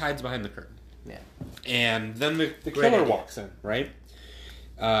 she just hides behind the curtain. Yeah. And then the killer walks in, right?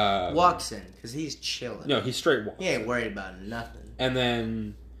 Walks in, because he's chilling. No, he straight walks in. He ain't worried about nothing. And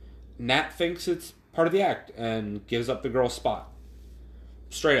then Nat thinks it's part of the act and gives up the girl's spot.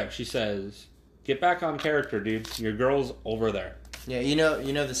 Straight up, she says, "Get back on character, dude. Your girl's over there." Yeah, you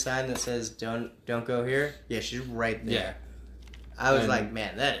know the sign that says "Don't go here." Yeah, she's right there. Yeah, I was like,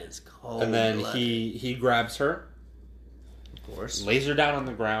 man, that is cold. And then he grabs her, of course, lays her down on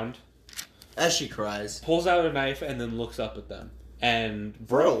the ground as she cries, pulls out a knife, and then looks up at them. And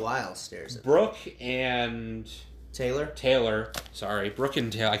for a while stares at Brooke and Taylor. Sorry, Brooke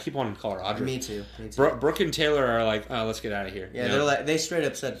and Taylor. I keep wanting to call her Audrey. Me too. Brooke and Taylor are like, oh, let's get out of here. Yeah, they're like, they straight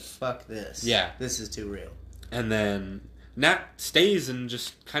up said, fuck this. Yeah. This is too real. And then Nat stays and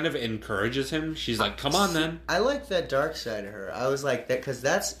just kind of encourages him. She's like, come on then. I like that dark side of her. I was like, that because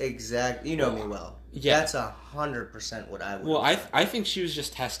that's exact. You know me well. Yeah. That's 100% what I would. Well, I think she was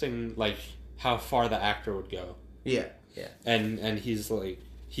just testing, like, how far the actor would go. Yeah, yeah. And he's like,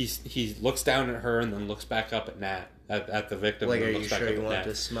 he looks down at her and then looks back up at Nat, at the victim. Like, and are looks you back sure up you at want Nat.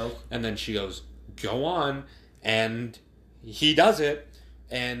 to smoke? And then she goes, go on. And he does it.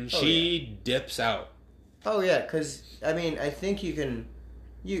 And she dips out. Oh, yeah, because, I mean, I think you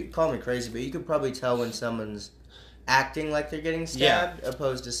call me crazy, but you could probably tell when someone's acting like they're getting stabbed,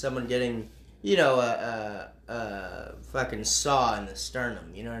 opposed to someone getting, you know, a fucking saw in the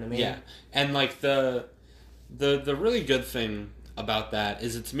sternum, you know what I mean? Yeah, and, like, the really good thing about that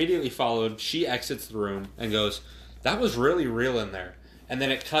is it's immediately followed, she exits the room and goes, that was really real in there. And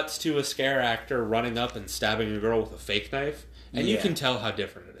then it cuts to a scare actor running up and stabbing a girl with a fake knife, and you can tell how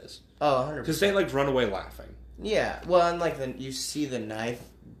different it is. Oh, 100%. Because they, like, run away laughing. Yeah, well, and, like, you see the knife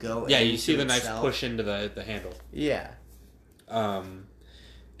go Yeah, you see the itself. knife push into the handle. Yeah. And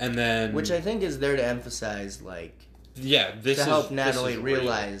then... Which I think is there to emphasize, like... Yeah, to help Natalie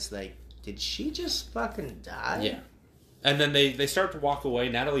realize, like, did she just fucking die? Yeah. And then they start to walk away.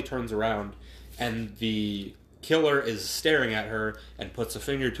 Natalie turns around, and the killer is staring at her and puts a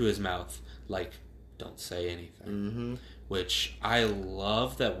finger to his mouth, like, don't say anything. Mm-hmm. Which I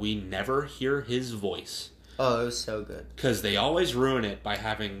love that we never hear his voice. Oh, it was so good. Because they always ruin it by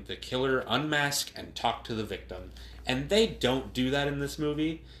having the killer unmask and talk to the victim. And they don't do that in this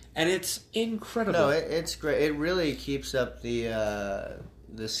movie. And it's incredible. No, it's great. It really keeps up the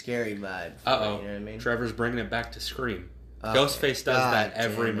scary vibe. Uh-oh. You know what I mean? Trevor's bringing it back to Scream. Okay. Ghostface does that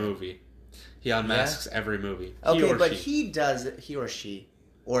every movie. He unmasks every movie. Okay, but he does it, he or she,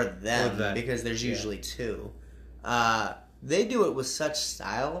 or them, because there's usually two. They do it with such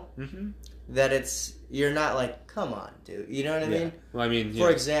style that you're not like, come on, dude. You know what I mean? Well, I mean,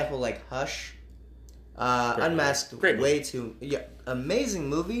 for example, like Hush, unmasked way too. Yeah, amazing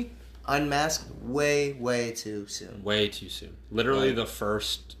movie. Unmasked way too soon. Way too soon. Literally the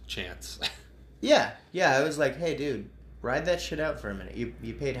first chance. Yeah. I was like, hey, dude, ride that shit out for a minute.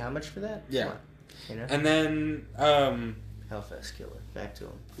 You paid how much for that? Yeah. Come on. You know? And then Hellfest killer. Back to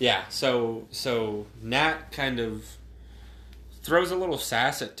him. Yeah. So Nat kind of throws a little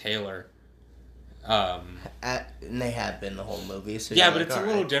sass at Taylor. And they have been the whole movie. So yeah, but it's a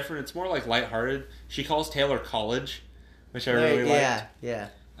little different. It's more like lighthearted. She calls Taylor college, which I really liked. Yeah.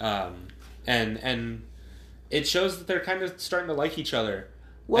 And it shows that they're kind of starting to like each other.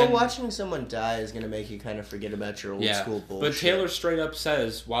 Well, watching someone die is going to make you kind of forget about your old school bullshit. But Taylor straight up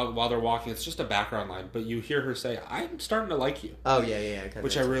says, while they're walking, it's just a background line, but you hear her say, I'm starting to like you. Oh, yeah.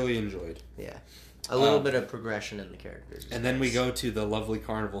 Which I really enjoyed. Yeah. A little bit of progression in the characters. And then we go to the lovely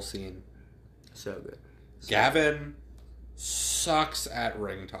carnival scene. So good. Gavin sucks at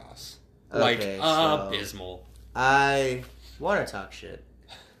ring toss. Okay, abysmal. I want to talk shit,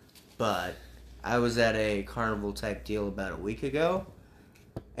 but I was at a carnival type deal about a week ago,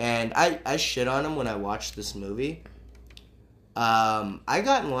 and I shit on him when I watched this movie. I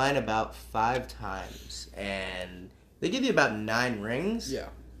got in line about 5 times, and they give you about 9 rings. Yeah.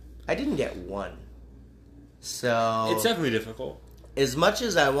 I didn't get 1. So it's definitely difficult. As much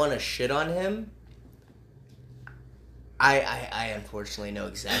as I want to shit on him, I unfortunately know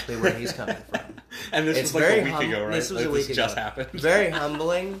exactly where he's coming from. And this was like a week ago, right? This was a week ago. Just happened. Very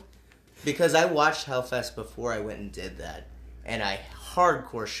humbling, because I watched Hellfest before I went and did that, and I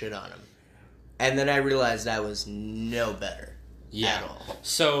hardcore shit on him. And then I realized I was no better at all.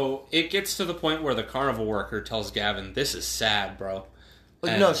 So it gets to the point where the carnival worker tells Gavin, this is sad, bro.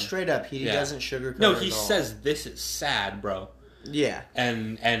 But no, straight up, he doesn't sugarcoat it at all. No, he says, this is sad, bro. Yeah.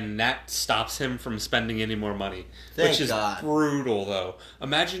 And Nat stops him from spending any more money. Thank which is God. Brutal, though.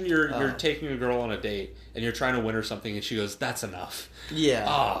 Imagine you're taking a girl on a date, and you're trying to win her something, and she goes, that's enough. Yeah.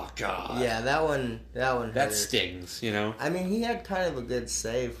 Oh, God. Yeah, that one That stings, you know? I mean, he had kind of a good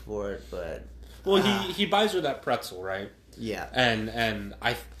save for it, but... Well, he buys her that pretzel, right? Yeah. And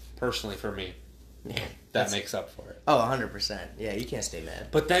I, personally, for me, that makes up for it. Oh, 100%. Yeah, you can't stay mad.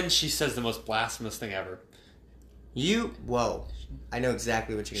 But then she says the most blasphemous thing ever. Whoa. I know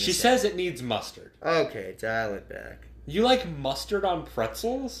exactly what you're going to say. She says it needs mustard. Okay, dial it back. You like mustard on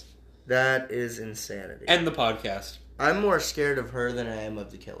pretzels? That is insanity. End the podcast. I'm more scared of her than I am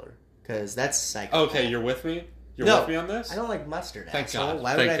of the killer. Because that's psycho. Okay, you're with me? You're with me on this? I don't like mustard, Thank asshole. God.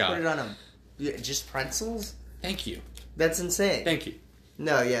 Why would I put it on just pretzels? Thank you. That's insane. Thank you.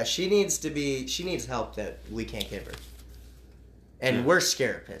 No, yeah, she needs help that we can't give her. And we're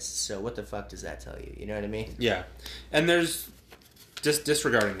scarapists, so what the fuck does that tell you? You know what I mean? Yeah. And there's, just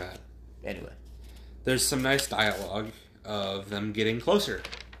disregarding that, Anyway. there's some nice dialogue of them getting closer.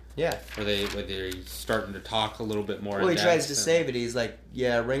 Yeah. Where they're starting to talk a little bit more. Well, he tries to save it. He's like,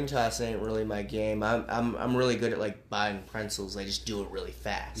 yeah, ring toss ain't really my game. I'm really good at, like, buying pretzels. I just do it really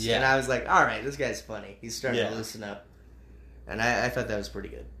fast. Yeah. And I was like, all right, this guy's funny. He's starting to loosen up. And I thought that was pretty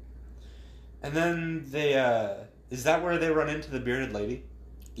good. And then they, is that where they run into the bearded lady?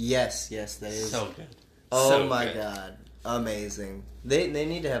 Yes, that is. So good. Oh so my good. God. Amazing. They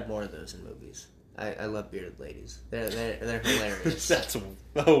need to have more of those in movies. I love bearded ladies. They're hilarious. That's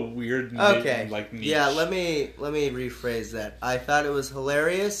a weird okay. Like niche. Yeah, let me rephrase that. I thought it was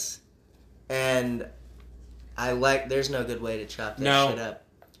hilarious, and there's no good way to chop that shit up.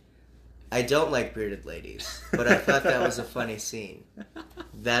 I don't like bearded ladies, but I thought that was a funny scene.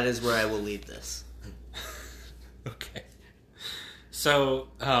 That is where I will leave this. Okay. So,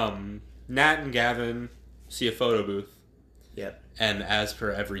 Nat and Gavin see a photo booth. Yep. And as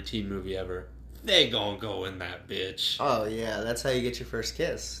per every teen movie ever, they gonna go in that bitch. Oh, yeah. That's how you get your first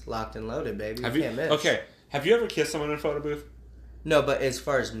kiss. Locked and loaded, baby. You can't miss. Okay. Have you ever kissed someone in a photo booth? No, but as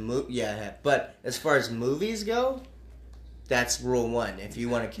far as yeah, I have. But as far as movies go, that's rule one. If you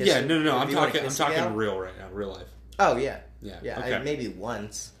want to kiss, no. I'm talking real right now, real life. Oh yeah, yeah. Okay. Maybe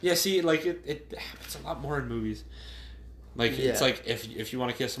once. Yeah, see, like it happens a lot more in movies. Like it's like if you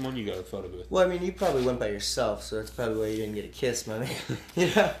want to kiss someone, you go to the photo booth. Well, I mean, you probably went by yourself, so that's probably why you didn't get a kiss, my man. You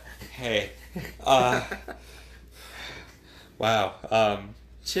know? Hey, wow.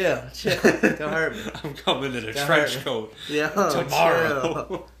 Chill. Don't hurt me. I'm coming in a trench coat tomorrow.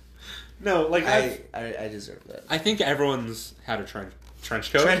 Chill. No, like I deserve that. I think everyone's had a trench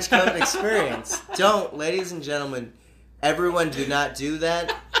coat. Trench coat experience. Don't, ladies and gentlemen, everyone do not do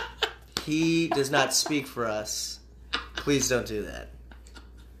that. He does not speak for us. Please don't do that.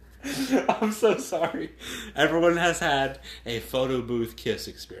 I'm so sorry. Everyone has had a photo booth kiss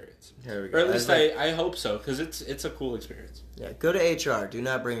experience. There we go. Or at least I hope so, because it's a cool experience. Yeah, go to HR. Do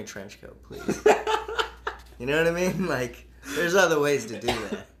not bring a trench coat, please. You know what I mean? Like, there's other ways to do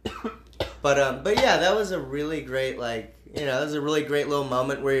that. But yeah, that was a really great, like, that was a really great little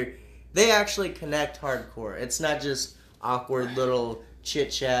moment where they actually connect hardcore. It's not just awkward little chit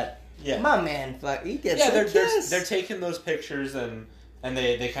chat. Yeah, my man, he gets a kiss. They're taking those pictures and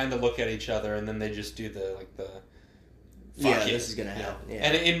they kind of look at each other and then they just do the this is gonna happen. Yeah.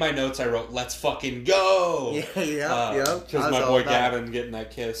 And in my notes I wrote, "Let's fucking go." Yeah. Because my boy Gavin getting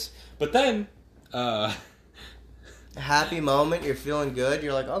that kiss, but then. Happy moment, you're feeling good,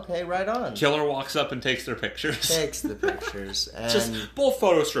 you're like, okay, right on. Killer walks up and takes their pictures. And just both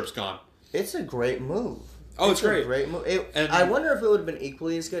photo strips gone. It's a great move. Oh, it's great. A great move. I wonder if it would have been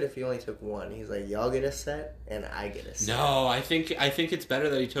equally as good if he only took one. He's like, y'all get a set, and I get a set. No, I think it's better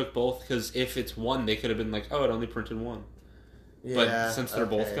that he took both, because if it's one, they could have been like, oh, it only printed one. Yeah, but since they're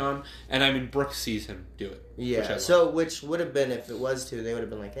both gone, and I mean, Brooke sees him do it. Yeah, which would have been, if it was two, they would have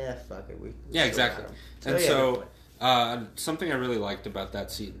been like, fuck it. Yeah, exactly. Something I really liked about that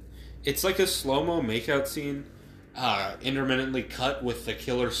scene, it's like a slow-mo makeout scene, intermittently cut with the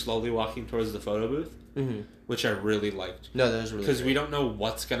killer slowly walking towards the photo booth, which I really liked. No, that was really because we don't know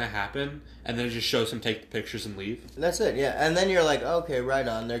what's going to happen, and then it just shows him take the pictures and leave. That's it, yeah. And then you're like, okay, right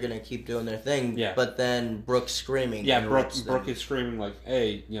on, they're going to keep doing their thing, but then Brooke's screaming. Yeah, Brooke is screaming like,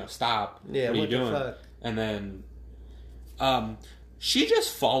 hey, stop. Yeah, what are you doing? Fuck? And then she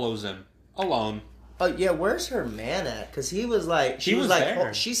just follows him alone. Oh yeah, where's her man at? Because he was like, she was like,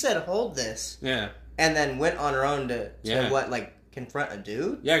 there. She said, "Hold this." Yeah. And then went on her own to what, like, confront a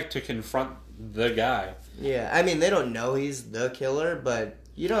dude? Yeah, to confront the guy. Yeah, I mean, they don't know he's the killer, but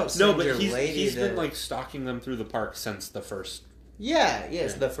you don't send your lady he's been like stalking them through the park since the first. Yeah,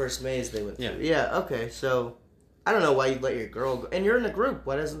 it's the first maze they went through. Yeah, okay, so I don't know why you'd let your girl go, and you're in a group.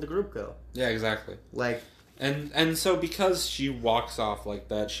 Why doesn't the group go? Yeah, exactly. Like, and so because she walks off like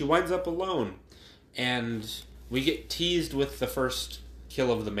that, she winds up alone. And we get teased with the first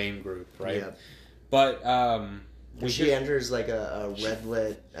kill of the main group, right? Yeah. But she enters like a red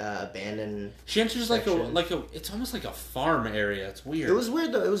lit abandoned. She enters section. like a it's almost like a farm area. It's weird. It was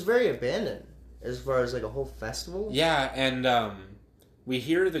weird though. It was very abandoned as far as like a whole festival. Yeah, and we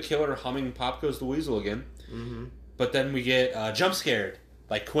hear the killer humming "Pop Goes the Weasel" again. Mm-hmm. But then we get jump scared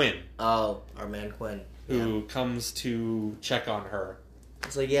by Quinn. Oh, our man Quinn, who comes to check on her.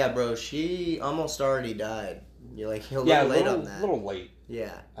 It's like, yeah, bro, she almost already died. You're like, you're a little late on that. A little late.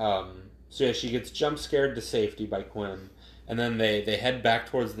 Yeah. So yeah, she gets jump scared to safety by Quinn, and then they head back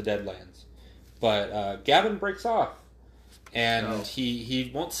towards the Deadlands. But Gavin breaks off, And Oh.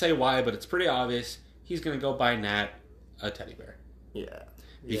 he won't say why, but it's pretty obvious he's going to go buy Nat a teddy bear. Yeah.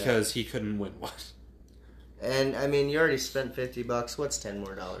 Because he couldn't win one. And, I mean, you already spent $50. What's $10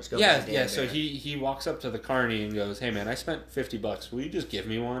 more? Go buy a Yeah, damn yeah. So bear. he walks up to the carny and goes, "Hey man, I spent $50. Will you just give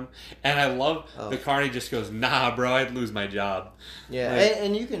me one?" And I love the carny just goes, "Nah, bro, I'd lose my job." Yeah, Like,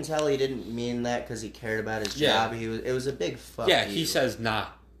 and you can tell he didn't mean that because he cared about his Yeah. job. It was a big fuck. yeah, you. he says, "Nah,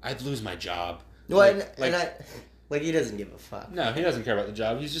 I'd lose my job." Well, Like, he doesn't give a fuck. no, he doesn't care about the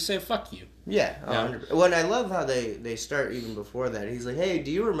job. He's just saying, "Fuck you." Yeah, Yeah. 100%. Well, and I love how they start even before that. He's like, "Hey,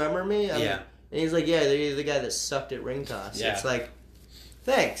 do you remember me?" Yeah. And he's like, "Yeah, you're the guy that sucked at ring toss." Yeah. It's like,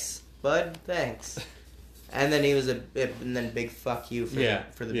 thanks, bud, thanks. And then he was and then big fuck you for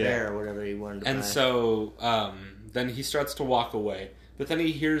the bear or whatever he wanted to buy. And so then he starts to walk away. But then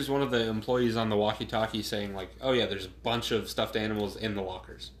he hears one of the employees on the walkie-talkie saying, like, "Oh yeah, there's a bunch of stuffed animals in the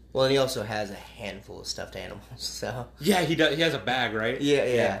lockers." Well, and he also has a handful of stuffed animals, so... Yeah, he does. He has a bag, right?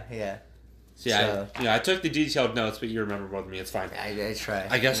 Yeah. So, I took the detailed notes, but you remember more than me. It's fine. I try.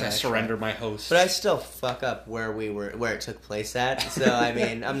 I guess I surrender my host. But I still fuck up where it took place at. So I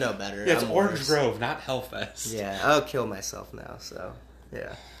mean, I'm no better. Yeah, it's I'm Orange worse. Grove, not Hellfest. Yeah, I'll kill myself now. So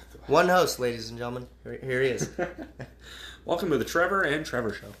yeah, one host, ladies and gentlemen. Here he is. Welcome to the Trevor and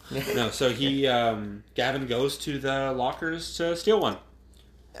Trevor Show. No, so he Gavin goes to the lockers to steal one.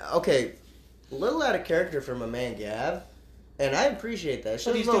 Okay, a little out of character for my man Gav. And I appreciate that.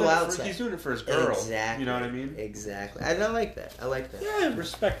 But He's doing it for his girl. Exactly. You know what I mean? Exactly. I like that. Yeah,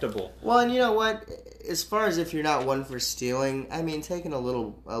 respectable. Well, and you know what? As far as if you're not one for stealing, I mean, taking a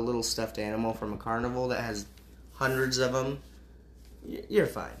little stuffed animal from a carnival that has hundreds of them, you're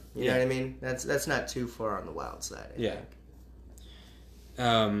fine. You know what I mean? That's not too far on the wild side. I think.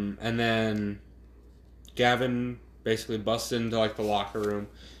 And then Gavin basically busts into like the locker room.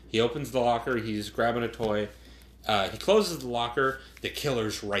 He opens the locker. He's grabbing a toy. He closes the locker. The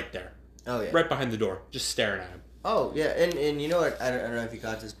killer's right there. Oh, yeah. Right behind the door, just staring at him. Oh, yeah. And you know what? I don't know if you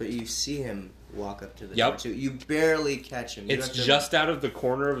got this, but you see him walk up to the door, too. You barely catch him. It's just out of the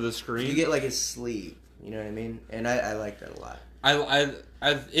corner of the screen. You get, like, his sleeve. You know what I mean? And I like that a lot.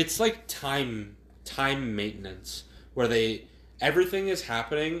 It's like time maintenance, where everything is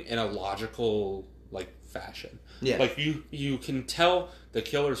happening in a logical, like, fashion. Yeah. Like, you can tell the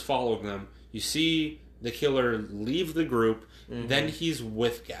killer's following them. You see the killer leave the group, then he's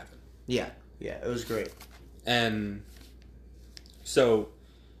with Gavin. Yeah, it was great. And so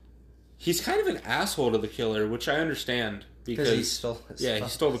he's kind of an asshole to the killer, which I understand because he stole his he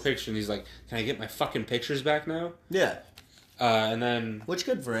stole the picture, and he's like, "Can I get my fucking pictures back now?" Yeah. And then... Which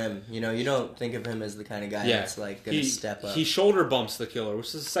good for him. You know, you don't think of him as the kind of guy that's, like, going to step up. He shoulder bumps the killer, which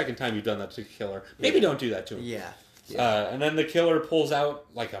is the second time you've done that to the killer. Maybe don't do that to him. Yeah. And then the killer pulls out,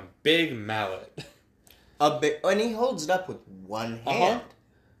 like, a big mallet. And he holds it up with one hand.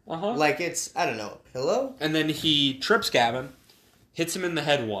 Like it's, I don't know, a pillow? And then he trips Gavin, hits him in the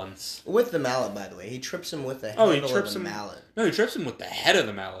head once. With the mallet, by the way. He trips him with the handle of the mallet. No, he trips him with the head of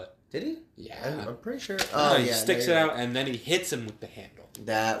the mallet. Did he? Yeah. I'm pretty sure. He sticks it out, and then he hits him with the handle.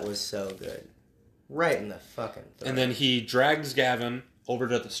 That was so good. Right in the fucking throat. And then he drags Gavin over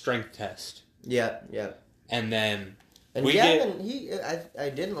to the strength test. Yeah. And then... And Gavin, I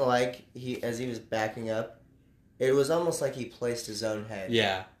didn't like, as he was backing up, it was almost like he placed his own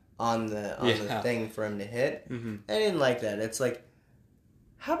head on the thing for him to hit. Mm-hmm. I didn't like that. It's like,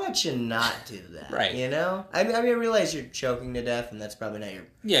 how about you not do that? Right. You know? I mean, I realize you're choking to death, and that's probably not your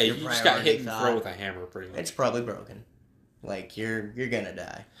you just got hit in the throat with a hammer, pretty much. It's probably broken. Like, you're gonna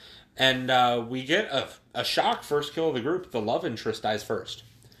die. And we get a shock first kill of the group. The love interest dies first.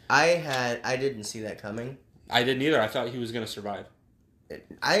 I didn't see that coming. I didn't either. I thought he was going to survive.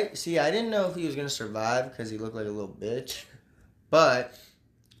 I didn't know if he was going to survive because he looked like a little bitch. But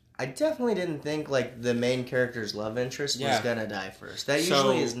I definitely didn't think, like, the main character's love interest was going to die first. That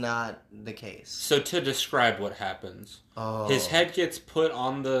usually is not the case. So to describe what happens, his head gets put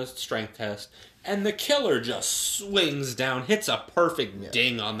on the strength test, and the killer just swings down, hits a perfect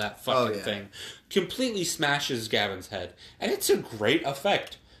ding on that fucking thing, completely smashes Gavin's head. And it's a great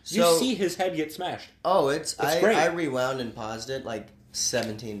effect. You see his head get smashed. Oh, it's great. I rewound and paused it like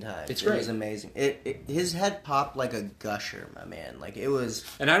 17 times. It's great. It was amazing. His head popped like a gusher, my man. Like it was.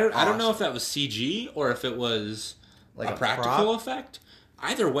 And I don't know if that was CG or if it was like a practical effect.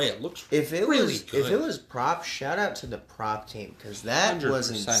 Either way, it looks really good. If it was prop, shout out to the prop team because that 100%. was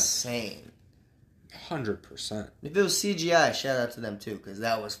insane. 100%. If it was CGI, shout out to them too because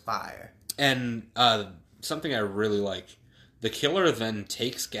that was fire. And something I really like. The killer then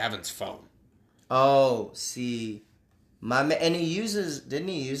takes Gavin's phone. Oh, see, my man, and didn't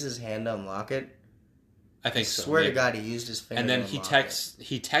he use his hand to unlock it? I think so. Swear maybe. to God, he used his finger. And then to he unlock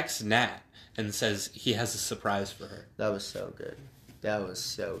texts Nat and says he has a surprise for her. it. That was so good. That was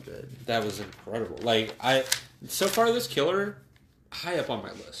so good. That was incredible. Like so far this killer high up on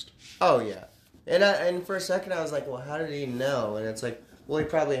my list. Oh yeah, and for a second I was like, well, how did he know? And it's like, well, he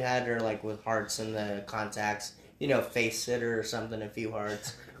probably had her like with hearts in the contacts. You know, face sitter or something, a few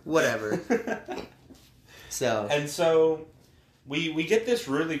hearts, whatever. So we get this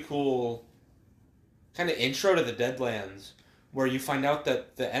really cool kind of intro to the Deadlands, where you find out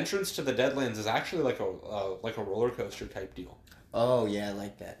that the entrance to the Deadlands is actually like a roller coaster type deal. Oh yeah, I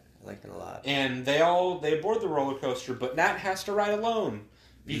like that. I like it a lot. And they board the roller coaster, but Nat has to ride alone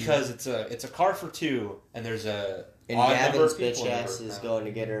because it's a car for two, and there's a and odd Gavin's number of people bitch ass is going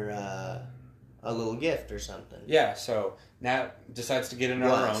to get her a little gift or something. Yeah, so Nat decides to get in on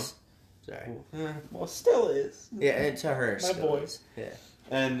her own. Sorry. Well, still is. Yeah, to her. My boy. Is. Yeah.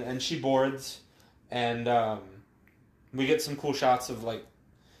 And she boards, and we get some cool shots of like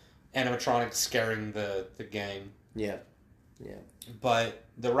animatronics scaring the gang. Yeah. Yeah. But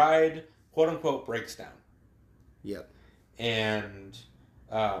the ride, quote unquote, breaks down. Yep. And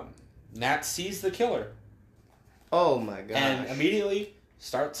Nat sees the killer. Oh my god. And immediately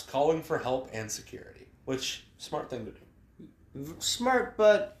starts calling for help and security, which smart thing to do. Smart,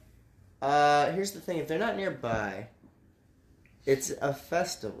 but here's the thing: if they're not nearby, it's a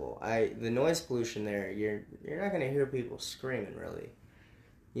festival. The noise pollution there, you're not gonna hear people screaming, really.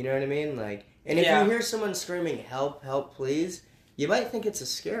 You know what I mean? Like, and if you hear someone screaming, "Help! Help! Please!" you might think it's a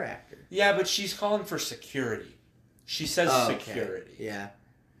scare actor. Yeah, but she's calling for security. She says security. Yeah.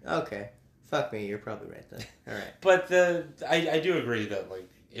 Okay. Fuck me. You're probably right then. All right. But I do agree that like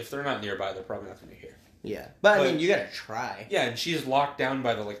if they're not nearby, they're probably not going to hear. Yeah, but I mean, you gotta try. Yeah, and she's locked down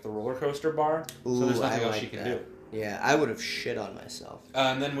by the roller coaster bar, so there's nothing else she can do. Yeah, I would have shit on myself.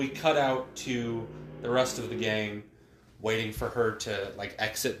 And then we cut out to the rest of the gang waiting for her to like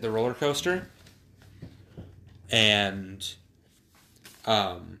exit the roller coaster, and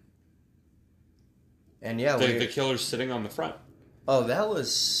yeah, the killer's sitting on the front. Oh, that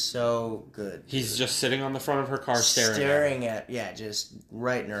was so good. He's just sitting on the front of her car staring at just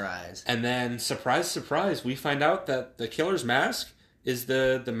right in her eyes. And then, surprise, surprise, we find out that the killer's mask is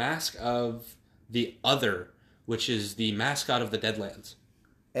the mask of the Other, which is the mascot of the Deadlands.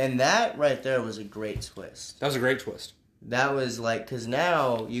 And that right there was a great twist. That was a great twist. That was like, because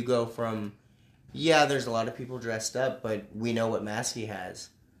now you go from, yeah, there's a lot of people dressed up, but we know what mask he has.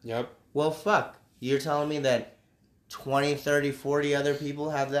 Yep. Well, fuck. You're telling me that 20, 30, 40 other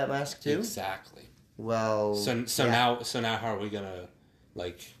people have that mask too? Exactly. Well, so now how are we gonna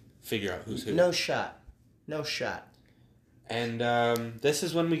like figure out who's who? No shot. And this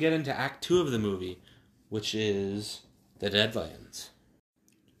is when we get into Act 2 of the movie, which is the Deadlands.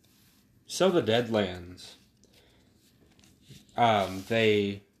 So the Deadlands,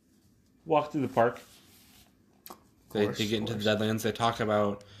 they walk through the park. They get into the Deadlands. They talk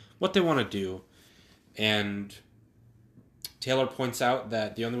about what they want to do, and Taylor points out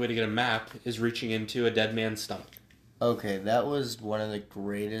that the only way to get a map is reaching into a dead man's stomach. Okay, that was one of the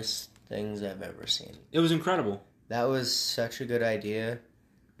greatest things I've ever seen. It was incredible. That was such a good idea.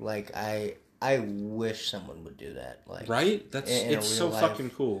 Like, I wish someone would do that. Like, right? It's so fucking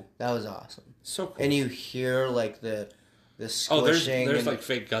cool. That was awesome. So cool. And you hear, like, the squishing. Oh, there's like,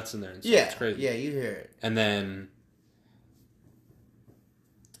 fake guts in there and stuff. Yeah, it's crazy. Yeah, you hear it. And then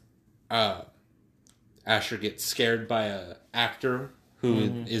Asher gets scared by a actor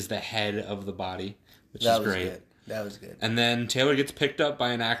who is the head of the body, which is great. Good. That was good. And then Taylor gets picked up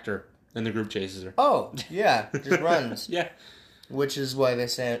by an actor, and the group chases her. Oh, yeah, just runs. Yeah, which is why they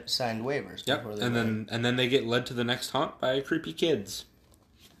signed waivers. Yep, and then they get led to the next haunt by creepy kids.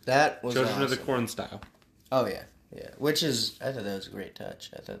 That was Children awesome. of the Corn style. Oh yeah, which is I thought that was a great touch.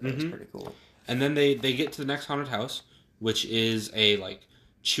 I thought that was pretty cool. And then they get to the next haunted house, which is a like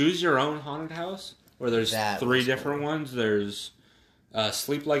choose your own haunted house. Where there's three different ones. There's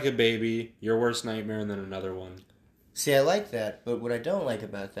Sleep Like a Baby, Your Worst Nightmare, and then another one. See, I like that, but what I don't like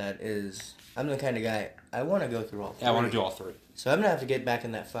about that is I'm the kind of guy, I want to go through all three. Yeah, I want to do all three. So I'm going to have to get back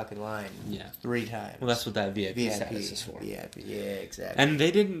in that fucking line 3 times. Well, that's what that VIP status is for. VIP, yeah, exactly. And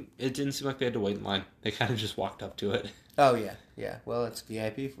it didn't seem like they had to wait in line. They kind of just walked up to it. Oh, yeah. Well, it's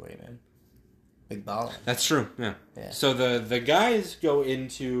VIP for you, man. Big baller. That's true, yeah. So the guys go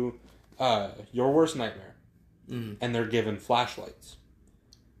into Your Worst Nightmare, and they're given flashlights.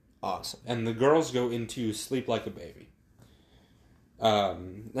 Awesome. And the girls go into Sleep Like a Baby.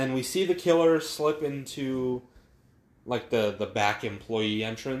 Then we see the killer slip into like the back employee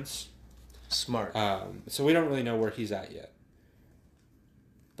entrance. Smart. So we don't really know where he's at yet.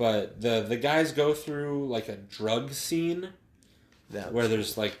 But the guys go through like a drug scene where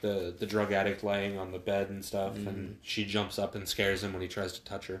there's like the drug addict laying on the bed and stuff, and she jumps up and scares him when he tries to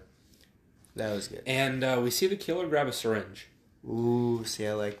touch her. That was good. And we see the killer grab a syringe. Ooh, see,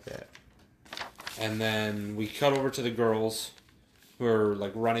 I like that. And then we cut over to the girls who are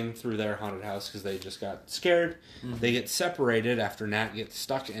like running through their haunted house because they just got scared. Mm-hmm. They get separated after Nat gets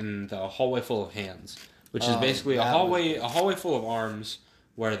stuck in the hallway full of hands, which is basically a hallway full of arms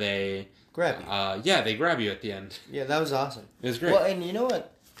where they grab you. They grab you at the end. Yeah, that was awesome. It was great. Well, and you know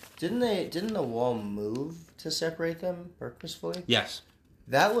what? Didn't the wall move to separate them purposefully? Yes.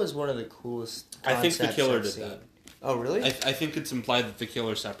 That was one of the coolest I think the killer I've did seen. that. Oh, really? I think it's implied that the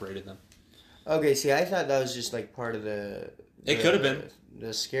killer separated them. Okay, see, I thought that was just like part of the it could have been.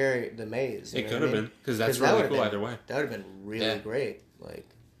 The maze. It could have been, because that's really cool either way. That would have been really great. Like,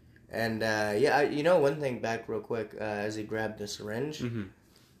 and one thing back real quick, as he grabbed the syringe, mm-hmm.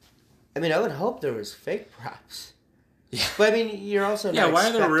 I mean, I would hope there was fake props. Yeah. But I mean, you're also not why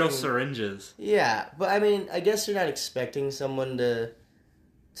are there real syringes? Yeah, but I mean, I guess you're not expecting someone to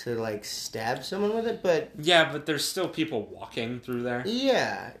like stab someone with it, but yeah, but there's still people walking through there.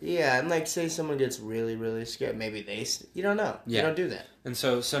 Yeah, and like say someone gets really, really scared, maybe you don't know. Yeah. You don't do that. And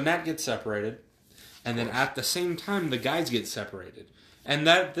so Nat gets separated, and then at the same time the guys get separated, and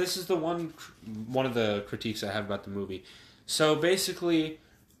this is the one of the critiques I have about the movie. So basically,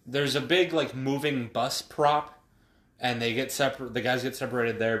 there's a big like moving bus prop, and they get the guys get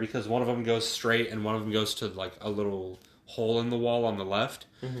separated there because one of them goes straight and one of them goes to like a little hole in the wall on the left,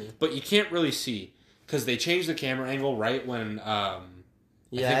 but you can't really see because they changed the camera angle right when I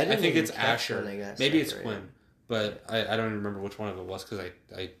think it's Asher, maybe it's Quinn, but I don't even remember which one of it was because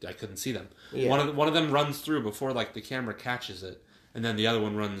I couldn't see them. Yeah. One of them runs through before like the camera catches it, and then the other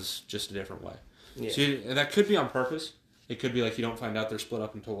one runs just a different way. Yeah. So that could be on purpose. It could be like you don't find out they're split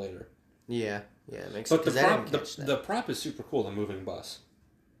up until later. Yeah, it makes sense. But the prop is super cool. The moving bus.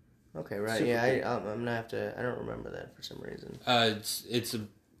 Okay, right. Super cool. I'm gonna have to. I don't remember that for some reason.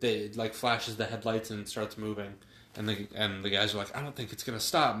 It like flashes the headlights and starts moving, and the guys are like, I don't think it's gonna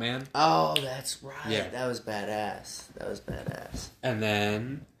stop, man. Oh, that's right. Yeah, that was badass. And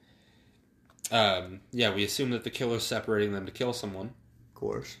then, we assume that the killer's separating them to kill someone. Of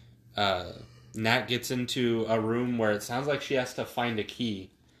course. Nat gets into a room where it sounds like she has to find a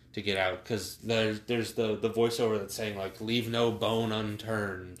key to get out because there's the voiceover that's saying like, leave no bone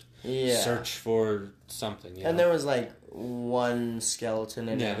unturned. Yeah. Search for something. And there was like one skeleton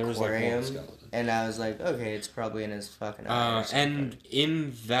in an aquarium. Was like one skeleton. And I was like, okay, it's probably in his fucking eye. And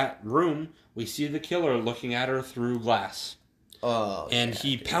in that room, we see the killer looking at her through glass. Oh. And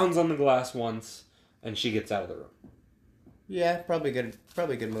he pounds on the glass once, and she gets out of the room. Yeah, probably good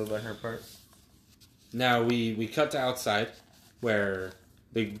move on her part. Now we cut to outside, where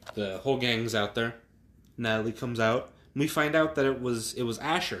the whole gang's out there. Natalie comes out. We find out that it was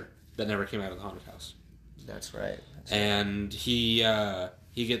Asher that never came out of the haunted house. That's right. And he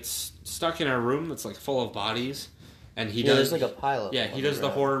gets stuck in a room that's like full of bodies, and he does there's like a pile of he does the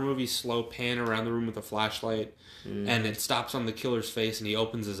horror movie slow pan around the room with a flashlight, and it stops on the killer's face, and he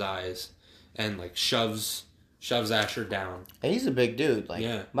opens his eyes and like shoves Asher down. And he's a big dude.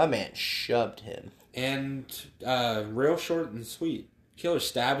 Like my man shoved him. And real short and sweet. Killer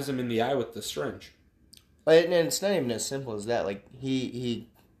stabs him in the eye with the syringe. And it's not even as simple as that. Like, he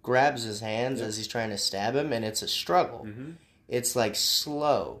grabs his hands as he's trying to stab him, and it's a struggle. Mm-hmm. It's, like,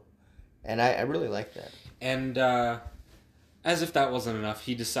 slow. And I really like that. And as if that wasn't enough,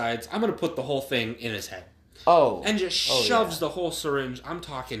 he decides, I'm going to put the whole thing in his head. Oh. And just shoves the whole syringe, I'm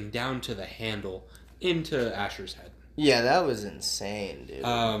talking down to the handle, into Asher's head. Yeah, that was insane, dude.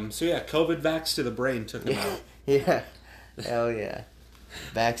 COVID vax to the brain took him out. Yeah. Hell yeah.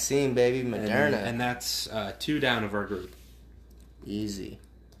 Vaccine, baby, Moderna. And that's 2 down of our group. Easy.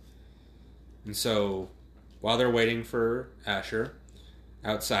 And so, while they're waiting for Asher,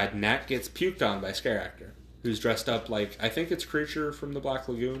 outside, Nat gets puked on by Scare Actor, who's dressed up like, I think it's Creature from the Black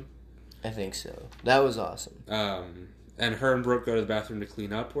Lagoon. I think so. That was awesome. And her and Brooke go to the bathroom to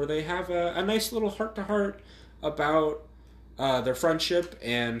clean up, where they have a nice little heart-to-heart about their friendship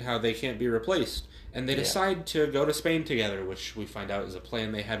and how they can't be replaced. And they decide to go to Spain together, which we find out is a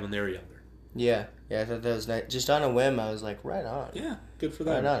plan they had when they were younger. Yeah, I thought that was nice. Just on a whim, I was like, right on. Yeah, good for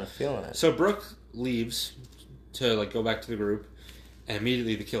them. Right on, feeling it. So Brooke leaves to like go back to the group, and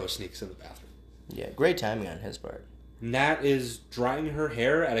immediately the killer sneaks in the bathroom. Yeah, great timing on his part. Nat is drying her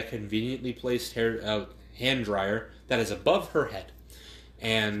hair at a conveniently placed hand dryer that is above her head,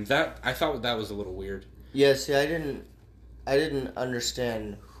 and I thought that was a little weird. Yeah, see, I didn't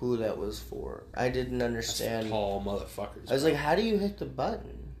understand who that was for. I didn't understand. That's tall motherfuckers. I was like, how do you hit the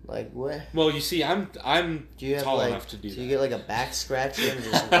button? Like what? Well, you see, I'm Do you have tall like? enough to do Do that. you get like a back scratcher and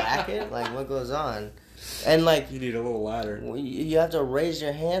just whack it? Like what goes on? And like You need a little ladder. you have to raise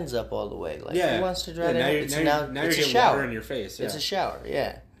your hands up all the way. Like who wants to try now to? you're, It's now now you're it's a getting shower. water in your face. Yeah. It's a shower.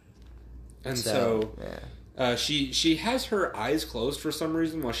 Yeah. And so yeah. she has her eyes closed for some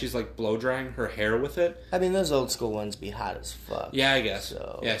reason while she's like blow drying her hair with it. I mean, those old school ones be hot as fuck. Yeah, I guess.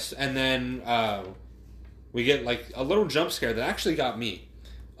 So. Yes, and then we get like a little jump scare that actually got me,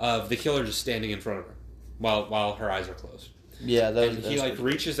 of the killer just standing in front of her while her eyes are closed. Yeah, and he like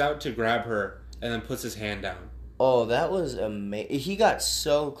reaches out to grab her and then puts his hand down. Oh, that was amazing. He got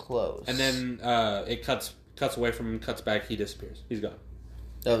so close. And then it cuts away from him, cuts back, he disappears. He's gone.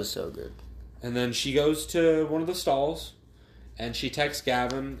 That was so good. And then she goes to one of the stalls, and she texts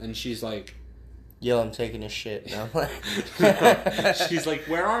Gavin, and she's like... Yo, I'm taking a shit. And I'm like... She's like,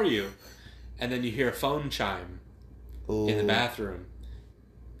 where are you? And then you hear a phone chime in the bathroom.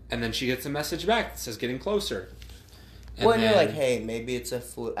 And then she gets a message back that says, getting closer. And well, you're like, hey, maybe it's a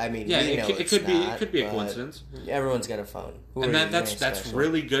flu. I mean, yeah, we know it could be a coincidence. Everyone's got a phone. And that's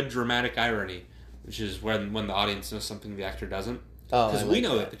really good dramatic irony, which is when the audience knows something the actor doesn't. Because we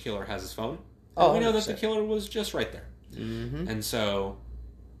know that the killer has his phone. And we know that the killer was just right there. Mm-hmm. And so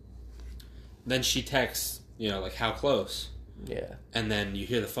then she texts, like, how close? Yeah. And then you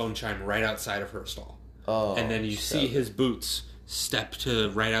hear the phone chime right outside of her stall. Oh. And then you see his boots step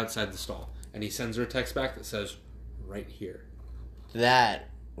to right outside the stall. And he sends her a text back that says, right here. That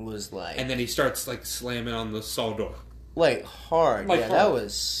was like... And then he starts, like, slamming on the stall door. Like, hard. Like, yeah, hard. that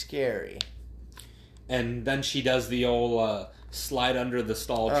was scary. And then she does the old slide under the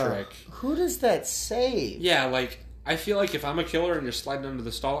stall trick. Who does that save? Yeah, like, I feel like if I'm a killer and you're sliding under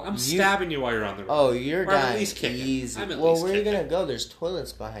the stall, I'm stabbing you while you're on the roof. Oh, you're or I'm dying at least kicking. easy. I'm at Well, least where are you kicking. going to go? There's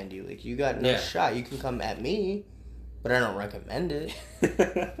toilets behind you. Like, you got no shot. You can come at me, but I don't recommend it.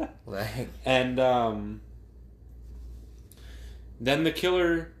 Like... And then the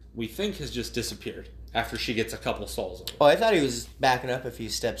killer, we think, has just disappeared after she gets a couple souls over. Oh, I thought he was backing up a few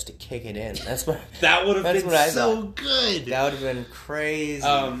steps to kick it in. That's what... That would have been what I so thought. good. That would have been crazy.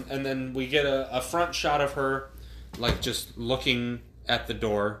 And then we get a front shot of her, like, just looking at the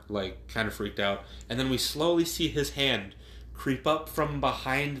door, like, kind of freaked out. And then we slowly see his hand creep up from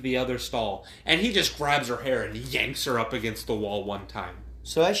behind the other stall. And he just grabs her hair and yanks her up against the wall one time.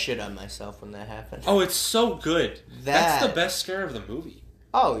 So I shit on myself when that happened. Oh, it's so good. That's the best scare of the movie.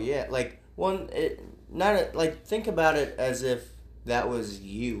 Oh, yeah. Like, think about it as if that was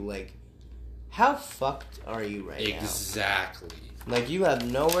you. Like, how fucked are you right now? Exactly. Like, you have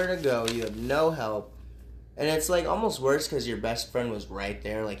nowhere to go. You have no help. And it's, like, almost worse because your best friend was right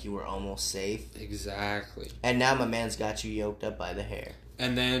there. Like, you were almost safe. Exactly. And now my man's got you yoked up by the hair.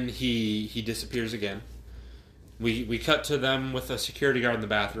 And then he disappears again. We cut to them with a security guard in the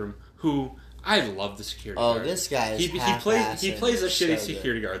bathroom who... I love the security guard. Oh, this guy is he plays a shitty so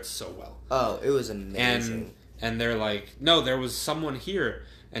security guard so well. Oh, it was amazing. And they're like, no, there was someone here.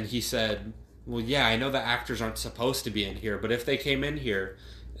 And he said, well, yeah, I know the actors aren't supposed to be in here, but if they came in here,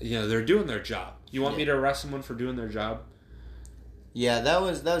 they're doing their job. You want me to arrest someone for doing their job? Yeah, that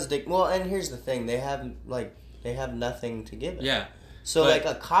was dick. Well, and here's the thing: they have nothing to give it. Yeah. So like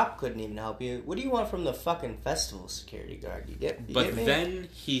a cop couldn't even help you. What do you want from the fucking festival security guard? You get me? Then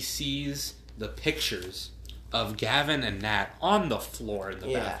he sees the pictures of Gavin and Nat on the floor in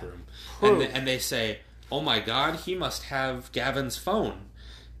the bathroom. And they say, oh my god, he must have Gavin's phone.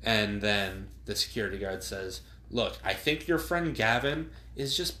 And then the security guard says, look, I think your friend Gavin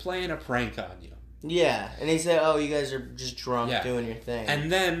is just playing a prank on you. Yeah, and he said, oh, you guys are just drunk doing your thing.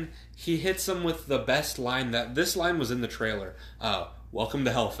 And then he hits him with the best line this line was in the trailer. Welcome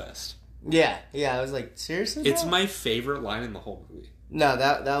to Hellfest. Yeah, I was like, seriously? It's my favorite line in the whole movie. No,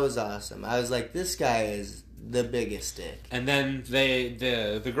 that was awesome. I was like, this guy is the biggest dick. And then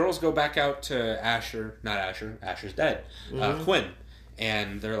the girls go back out to Asher's dead, Quinn.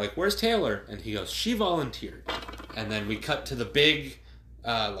 And they're like, where's Taylor? And he goes, she volunteered. And then we cut to the big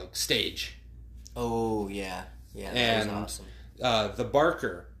stage. Oh, yeah. Yeah, that was awesome. The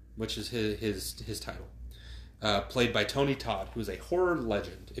Barker, which is his title, played by Tony Todd, who's a horror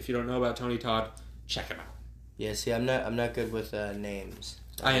legend. If you don't know about Tony Todd, check him out. Yeah, see, I'm not good with names.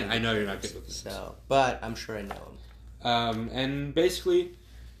 I know you're not good with names. So, but I'm sure I know him. And basically,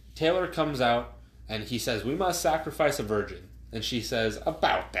 Taylor comes out, and he says, we must sacrifice a virgin. And she says,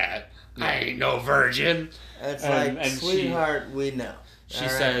 about that, I ain't no virgin. It's and sweetheart, we know. She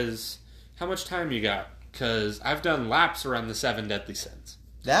says, how much time you got? Because I've done laps around the 7 deadly sins.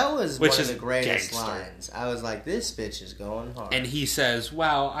 That was one of the greatest gangster lines. I was like, this bitch is going hard. And he says,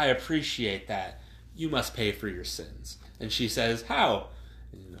 wow, I appreciate that. You must pay for your sins. And she says, how?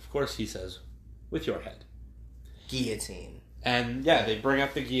 And of course, he says, with your head. Guillotine. And yeah, they bring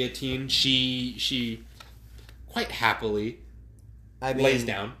up the guillotine. She quite happily lays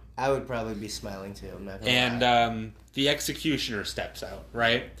down. I would probably be smiling too. I'm not gonna And lie. The executioner steps out,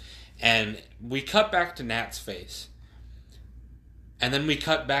 right? And we cut back to Nat's face. And then we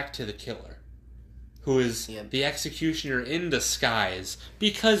cut back to the killer, who is the executioner in disguise,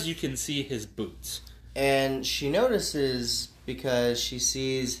 because you can see his boots. And she notices, because she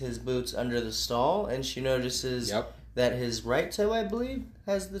sees his boots under the stall, and she notices that his right toe, I believe,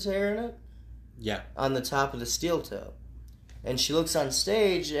 has the tear in it. Yeah. On the top of the steel toe. And she looks on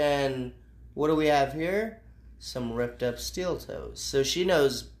stage, and what do we have here? Some ripped up steel toes. So she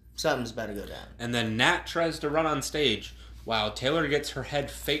knows something's about to go down. And then Nat tries to run on stage while Taylor gets her head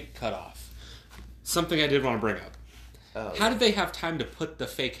fake cut off. Something I did want to bring up. Oh, How did they have time to put the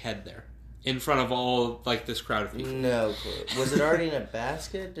fake head there in front of all this crowd of people? No clue. Was it already in a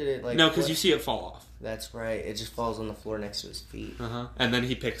basket? Did it No, because you see it fall off. That's right. It just falls on the floor next to his feet. And then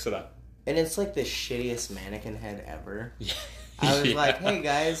he picks it up. And it's like the shittiest mannequin head ever. I was like, hey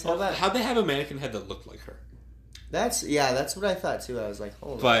guys, how about... How'd they have a mannequin head that looked like her? That's what I thought too. I was like,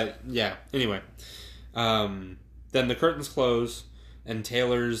 hold on. But, yeah, anyway. Then the curtains close, and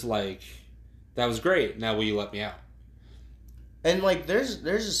Taylor's like, that was great, now will you let me out? And, like, there's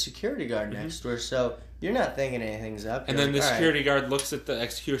a security guard next to her, so you're not thinking anything's up. And then the security guard looks at the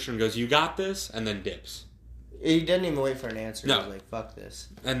executioner and goes, you got this? And then dips. He didn't even wait for an answer. No. He was like, fuck this.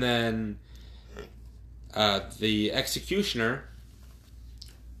 And then the executioner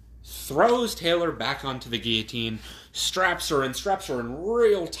throws Taylor back onto the guillotine, straps her in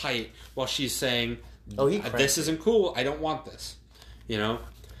real tight while she's saying, this isn't cool, I don't want this. You know?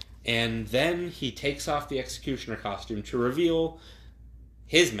 And then he takes off the executioner costume to reveal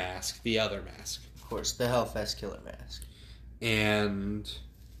his mask, the other mask. Of course, the Hellfest killer mask. And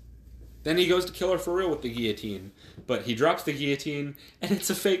then he goes to kill her for real with the guillotine. But he drops the guillotine, and it's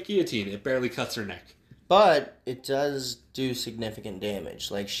a fake guillotine. It barely cuts her neck. But it does do significant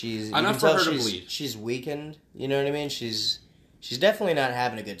damage. Like, enough for her to bleed. She's weakened. You know what I mean? She's definitely not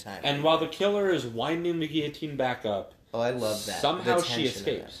having a good time. And while the killer is winding the guillotine back up, I love that. Somehow she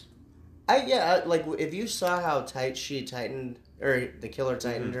escapes. Like, if you saw how tight she tightened, or the killer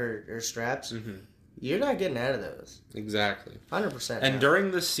tightened her straps, you're not getting out of those. Exactly. 100%. And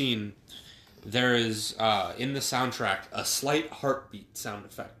during this scene, there is, in the soundtrack, a slight heartbeat sound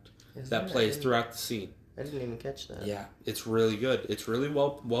effect that plays throughout the scene. I didn't even catch that. Yeah, it's really good. It's really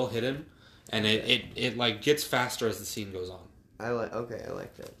well hidden, and it like gets faster as the scene goes on. I like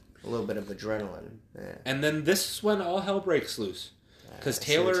that. A little bit of adrenaline. Yeah. And then this is when all hell breaks loose, because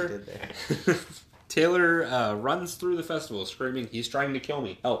Taylor runs through the festival screaming, "He's trying to kill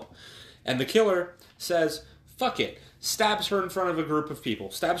me! Help!" And the killer says, "Fuck it." Stabs her in front of a group of people.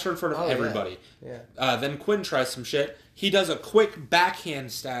 Stabs her in front of everybody. Yeah. Then Quinn tries some shit. He does a quick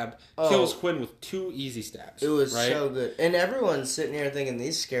backhand stab. Kills Quinn with 2 easy stabs. It was so good. And everyone's sitting here thinking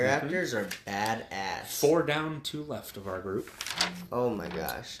these scare actors are badass. 4 down, 2 left of our group. Oh my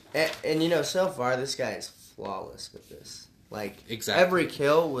gosh. And you know, so far this guy is flawless with this. Like, exactly. Every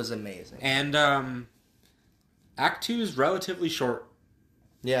kill was amazing. And Act 2 is relatively short.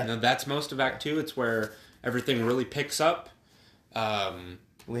 Yeah. You know, that's most of Act 2. It's where everything really picks up.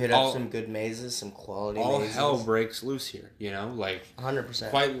 We hit up some good mazes, some quality mazes. All hell breaks loose here, you know? Like, 100%.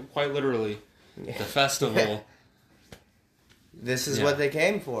 Quite literally, the festival. This is what they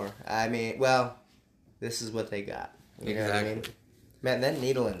came for. I mean, well, this is what they got. You know what I mean? Man, that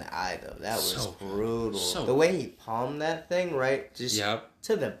needle in the eye, though, that was brutal. The way he palmed that thing, right? Just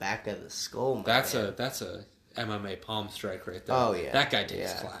to the back of the skull, man. That's a MMA palm strike right there. Oh, yeah. That guy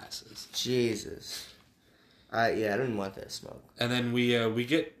takes classes. Jesus. I didn't want that smoke. And then we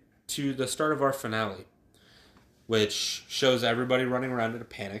get to the start of our finale, which shows everybody running around in a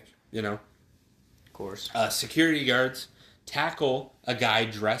panic, you know. Of course. Security guards tackle a guy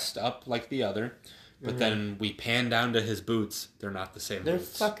dressed up like the other, but then we pan down to his boots. They're not the same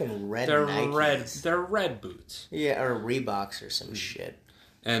boots. They're fucking red Nikes. They're red boots. Yeah, or Reeboks or some shit.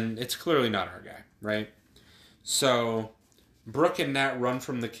 And it's clearly not our guy, right? So, Brooke and Nat run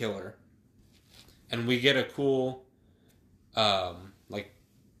from the killer. And we get a cool,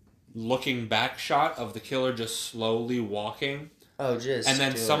 looking back shot of the killer just slowly walking. Oh, just. And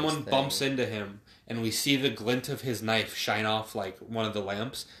then someone bumps into him, and we see the glint of his knife shine off like one of the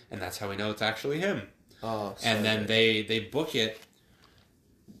lamps, and that's how we know it's actually him. Oh, so and then they book it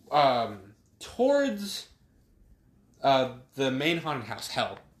towards the main haunted house,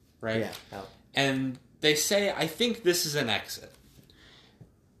 Hell, right? Yeah, Hell. And they say, I think this is an exit.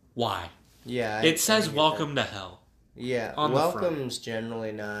 Why? Yeah. It says welcome to Hell. Yeah, on the front. welcome's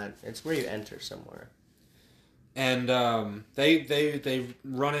generally not. It's where you enter somewhere. And they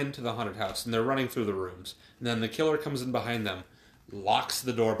run into the haunted house, and they're running through the rooms. And then the killer comes in behind them, locks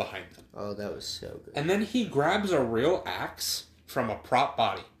the door behind them. Oh, that was so good. And then he grabs a real axe from a prop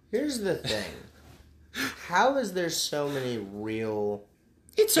body. Here's the thing. How is there so many real...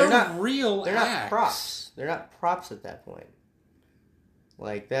 It's They're a not- real They're axe. not props. They're not props at that point.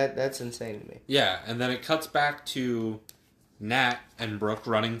 Like, that's insane to me. Yeah, and then it cuts back to Nat and Brooke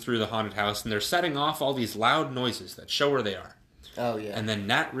running through the haunted house, and they're setting off all these loud noises that show where they are. Oh, yeah. And then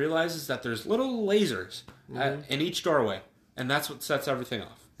Nat realizes that there's little lasers in each doorway, and that's what sets everything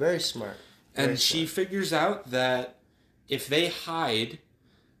off. Very smart. Very And she figures out that if they hide,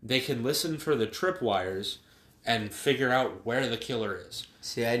 they can listen for the tripwires and figure out where the killer is.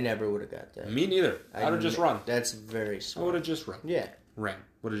 See, I never would have got that. Me neither. I would have just run. That's very I smart. would have just run. Yeah. Ran.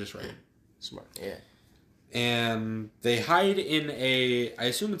 Would have just ran. Smart, yeah. And they hide in I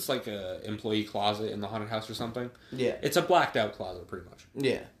assume it's like a employee closet in the haunted house or something. Yeah. It's a blacked out closet, pretty much.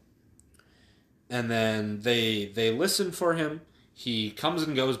 Yeah. And then they listen for him. He comes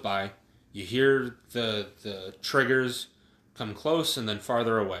and goes by. You hear the triggers come close and then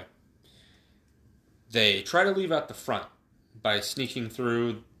farther away. They try to leave out the front by sneaking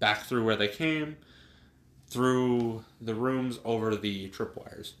back through where they came, through the rooms over the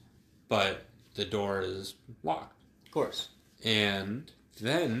tripwires. But the door is locked. Of course. And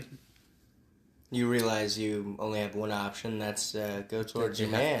then You realize you only have one option, that's go towards your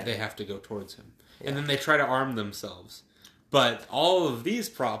man. they have to go towards him. Yeah. And then they try to arm themselves. But all of these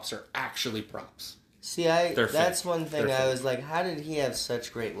props are actually props. See, They're that's fake. one thing They're I fake. was like, how did he have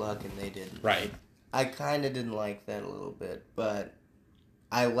such great luck and they didn't? Right. I kind of didn't like that a little bit, but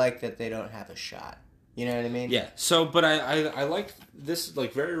I like that they don't have a shot. You know what I mean? Yeah. So, but I like this,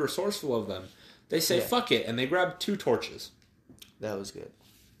 like, very resourceful of them. They say, fuck it, and they grab 2 torches. That was good.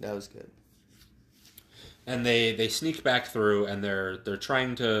 That was good. And they sneak back through, and they're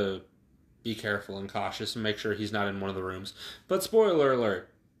trying to be careful and cautious and make sure he's not in one of the rooms. But spoiler alert,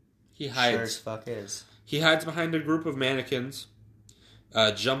 he hides. Sure as fuck is. He hides behind a group of mannequins,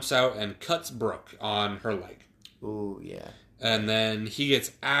 jumps out and cuts Brooke on her leg. Ooh, yeah. And then he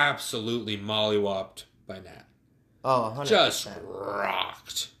gets absolutely mollywopped by Nat. Oh, 100%. Just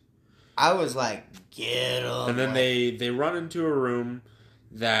rocked. I was like, get him. And then they run into a room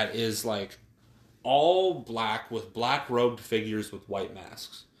that is like all black with black robed figures with white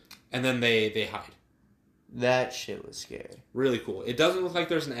masks. And then they hide. That shit was scary. Really cool. It doesn't look like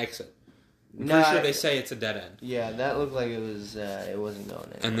there's an exit. I'm No, pretty sure they say it's a dead end. Yeah, that looked like it wasn't going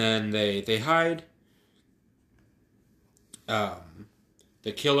anywhere. And then they hide.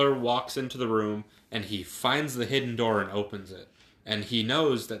 The killer walks into the room and he finds the hidden door and opens it. And he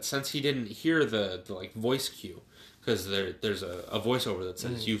knows that since he didn't hear the like voice cue, because there's a voiceover that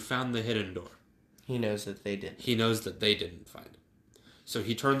says, you found the hidden door. He knows that they didn't. He knows that they didn't find it. So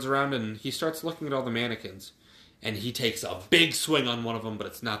he turns around and he starts looking at all the mannequins. And he takes a big swing on one of them, but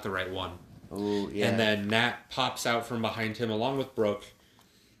it's not the right one. Oh, yeah. And then Nat pops out from behind him along with Brooke.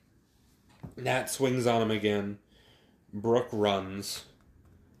 Nat swings on him again. Brooke runs.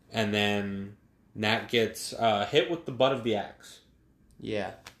 And then Nat gets hit with the butt of the axe.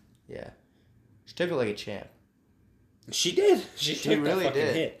 Yeah. Yeah. She took it like a champ. She did. She took really that fucking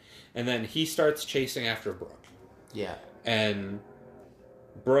did. hit. And then he starts chasing after Brooke. Yeah. And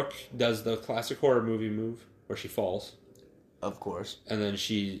Brooke does the classic horror movie move where she falls. Of course. And then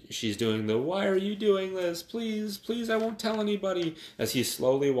she's doing the, why are you doing this? Please, please, I won't tell anybody. As he's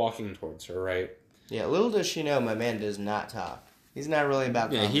slowly walking towards her, right? Yeah, little does she know my man does not talk. He's not really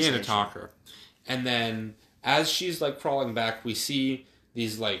about Yeah, he conversation. ain't a talker. And then as she's like crawling back, we see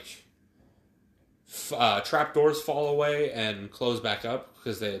these like trap doors fall away and close back up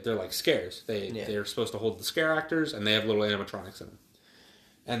because they're like scares. They're supposed to hold the scare actors and they have little animatronics in them.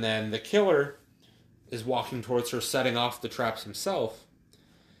 And then the killer is walking towards her, setting off the traps himself.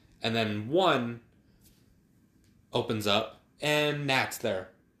 And then one opens up and Nat's there.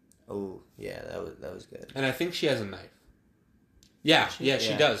 Oh, yeah, that was good. And I think she has a knife. Yeah, she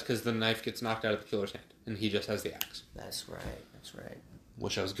Yeah. does, because the knife gets knocked out of the killer's hand, and he just has the axe. That's right.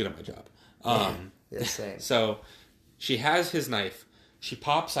 Wish I was good at my job. Yeah, same. So, she has his knife, she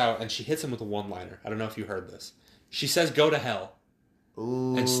pops out, and she hits him with a one-liner. I don't know if you heard this. She says, go to hell,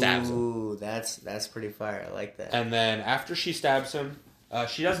 Ooh, and stabs him. Ooh, that's pretty fire. I like that. And then, after she stabs him,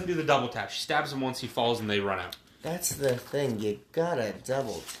 she doesn't do the double tap. She stabs him once he falls, and they run out. That's the thing. You gotta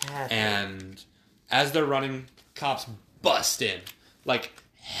double tap. And as they're running, cops bust in. Like,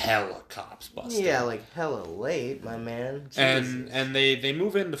 hella cops bust in. Yeah, like hella late, my man. And they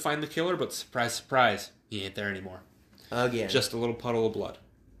move in to find the killer, but surprise, surprise, he ain't there anymore. Again. Just a little puddle of blood.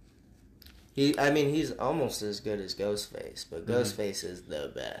 He's almost as good as Ghostface, but Ghostface is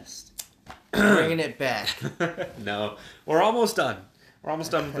the best. Bringing it back. No, we're almost done. We're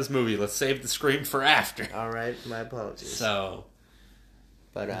almost done with this movie. Let's save the scream for after. All right, my apologies. So,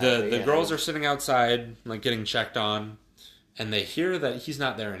 the girls are sitting outside, like getting checked on, and they hear that he's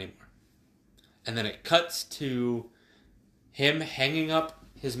not there anymore. And then it cuts to him hanging up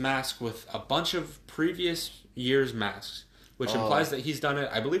his mask with a bunch of previous year's masks, which implies that he's done it.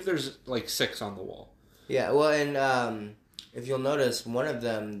 I believe there's like 6 on the wall. Yeah, well, and if you'll notice, one of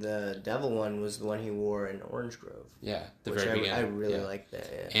them, the devil one, was the one he wore in Orange Grove. Yeah, the very beginning. I really like that,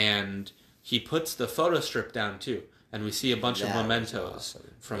 yeah. And he puts the photo strip down, too. And we see a bunch of mementos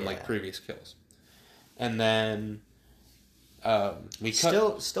from, like, previous kills. And then we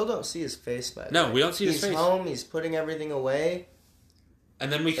still don't see his face, by the way. No, we don't see his face. He's home, he's putting everything away.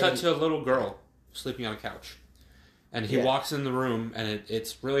 And then we cut to a little girl sleeping on a couch. And he walks in the room, and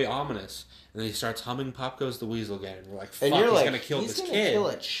it's really ominous. And then he starts humming "Pop Goes the Weasel" again. And we're like, fuck, he's going to kill this kid.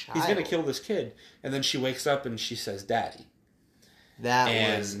 He's going to kill this kid. And then she wakes up, and she says, "Daddy."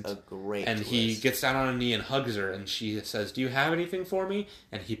 That was a great And twist. He gets down on a knee and hugs her, and she says, "Do you have anything for me?"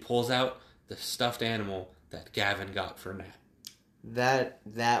 And he pulls out the stuffed animal that Gavin got for Nat.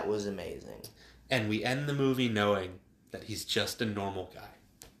 That was amazing. And we end the movie knowing that he's just a normal guy.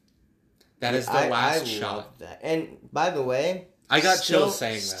 That is the last shot. Love that. And by the way, I got chills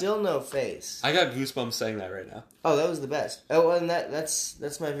saying that. Still no face. I got goosebumps saying that right now. Oh, that was the best. Oh, and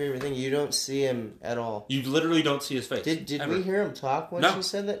that's my favorite thing. You don't see him at all. You literally don't see his face. Did we hear him talk when she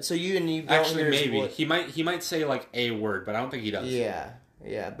said that? So you don't actually hear maybe his voice. He might say like a word, but I don't think he does. Yeah,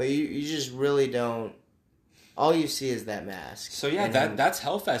 but you just really don't. All you see is that mask. So yeah, that's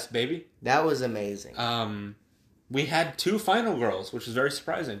Hellfest, baby. That was amazing. We had 2 final girls, which is very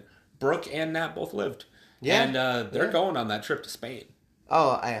surprising. Brooke and Nat both lived. Yeah. And they're going on that trip to Spain.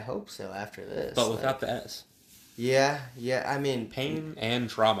 Oh, I hope so after this. But without the S. Yeah, I mean... Pain and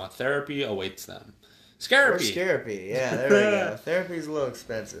trauma. Therapy awaits them. Scarapy. Yeah, there we go. Therapy's a little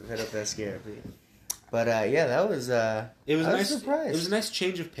expensive. Hit up that Scarapy. But that was... It was I a was surprised. It was a nice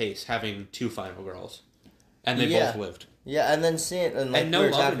change of pace having 2 final girls. And they both lived. Yeah, and then seeing... And like no we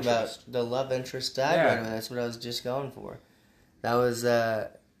were love talking interest. about the love interest died right away. That's what I was just going for. That was...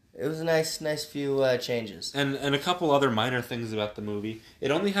 It was a nice few changes. And a couple other minor things about the movie. It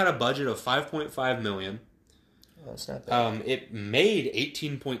only had a budget of $5.5 million. Oh, that's not bad. It made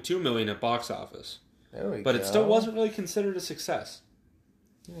 $18.2 million at box office. There we go. But it still wasn't really considered a success.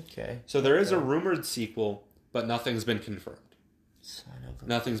 Okay. So there is a rumored sequel, but nothing's been confirmed.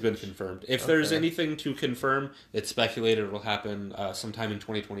 Nothing's been bitch. confirmed. If there's anything to confirm, it's speculated it will happen sometime in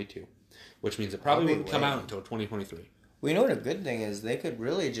 2022. Which means it probably wouldn't come out until 2023. We know what a good thing is. They could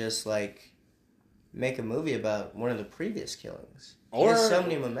really just, like, make a movie about one of the previous killings. Or there's so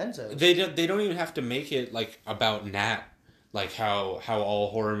many mementos. They don't even have to make it, like, about Nat. Like how all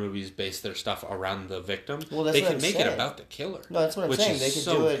horror movies base their stuff around the victim. Well, that's they what can I'm make saying. it about the killer. No, that's what I'm saying. They could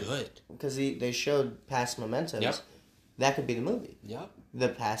so do it good. Because they showed past mementos. Yep. That could be the movie. Yep. The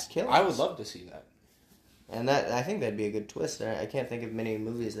past killings. I would love to see that. And I think that'd be a good twist. I can't think of many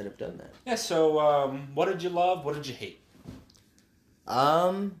movies that have done that. Yeah, so what did you love? What did you hate?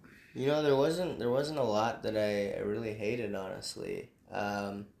 There wasn't a lot that I really hated, honestly.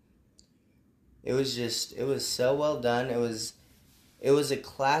 It was so well done. It was a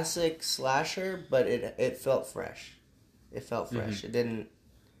classic slasher, but it felt fresh. It felt fresh. Mm-hmm. It didn't.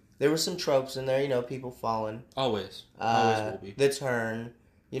 There were some tropes in there, people falling. Always will be. The turn,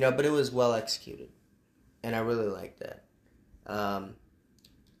 but it was well executed, and I really liked that. I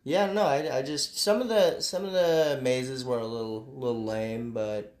just some of the mazes were a little lame,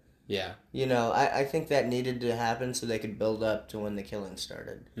 but yeah, I think that needed to happen so they could build up to when the killing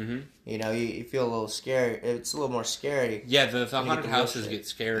started. Mm-hmm. You feel a little scary. It's a little more scary. Yeah, the haunted houses get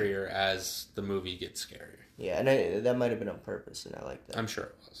scarier as the movie gets scarier. Yeah, and that might have been on purpose, and I like that. I'm sure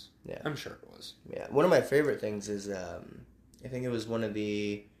it was. Yeah, I'm sure it was. Yeah, one of my favorite things is I think it was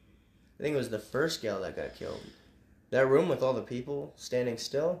the first gal that got killed. That room with all the people standing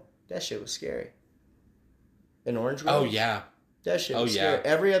still, that shit was scary. In Orange Grove? Oh, yeah. That shit was scary.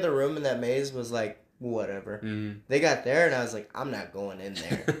 Every other room in that maze was like, whatever. Mm-hmm. They got there, and I was like, I'm not going in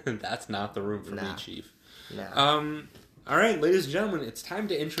there. That's not the room for me, Chief. Nah. All right, ladies and gentlemen, it's time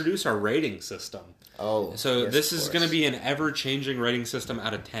to introduce our rating system. Oh, so yes, this is going to be an ever-changing rating system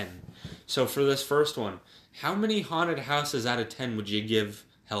out of 10. So for this first one, how many haunted houses out of 10 would you give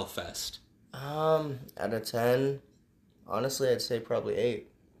Hellfest? Out of 10, honestly, I'd say probably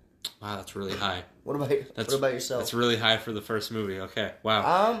 8. Wow, that's really high. What about yourself? That's really high for the first movie. Okay,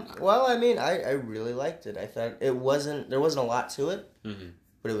 wow. Well, I mean, I really liked it. I thought there wasn't a lot to it,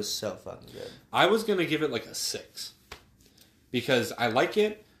 but it was so fucking good. I was gonna give it like a 6 because I like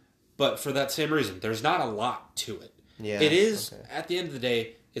it, but for that same reason, there's not a lot to it. Yeah, it is at the end of the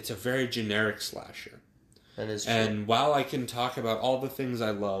day, it's a very generic slasher. That is true. And while I can talk about all the things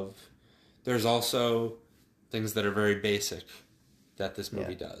I love, there's also things that are very basic that this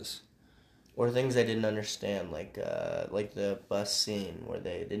movie does. Or things I didn't understand, like the bus scene where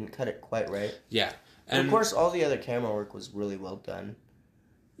they didn't cut it quite right. Yeah. And of course, all the other camera work was really well done.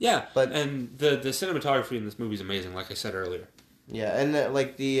 Yeah, and the cinematography in this movie is amazing, like I said earlier. Yeah, and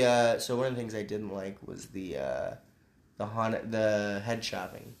so one of the things I didn't like was the head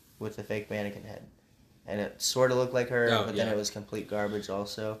shopping with the fake mannequin head. And it sort of looked like her, but then it was complete garbage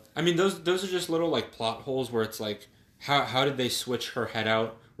also. I mean, those are just little, like, plot holes where it's like, how did they switch her head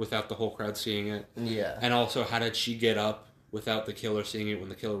out without the whole crowd seeing it? Yeah. And also, how did she get up without the killer seeing it when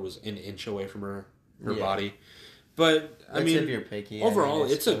the killer was an inch away from her body? But, I mean, if you're picky, overall,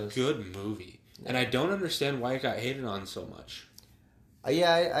 it's a good movie. Yeah. And I don't understand why it got hated on so much.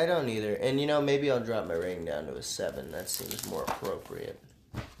 Yeah, I don't either. And, maybe I'll drop my rating down to a 7. That seems more appropriate.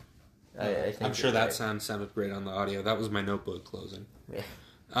 I think I'm sure that sounded great on the audio. That was my notebook closing. Yeah.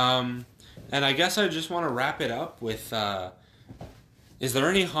 And I guess I just want to wrap it up with, is there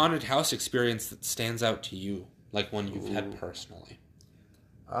any haunted house experience that stands out to you? Like one you've had personally?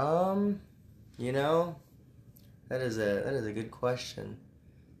 That is a good question.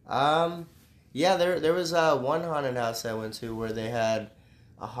 Yeah, there was one haunted house I went to where they had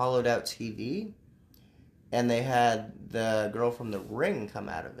a hollowed out TV. And they had the girl from The Ring come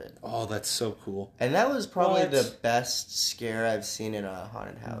out of it. Oh, that's so cool. And that was probably the best scare I've seen in a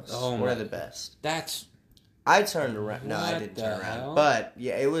haunted house. Oh, one of the best. I turned around. No, I didn't turn around. But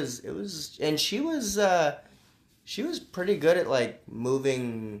yeah, it was, and she was pretty good at like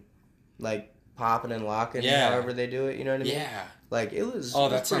moving, like popping and locking, however they do it. You know what I mean? Yeah. Like it was. Oh,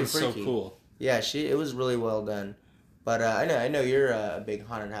 that sounds so cool. Yeah, it was really well done. But I know you're a big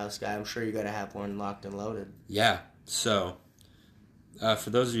haunted house guy. I'm sure you got to have one locked and loaded. Yeah. So,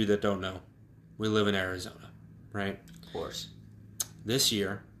 for those of you that don't know, we live in Arizona, right? Of course. This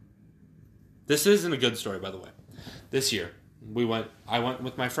year, this isn't a good story, by the way. This year, I went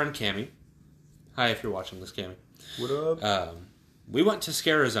with my friend Cammie. Hi, if you're watching this, Cammie. What up? We went to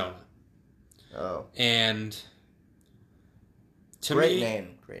Scarizona. Oh. And Great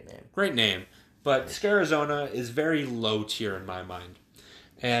name. But Scarizona is very low tier in my mind.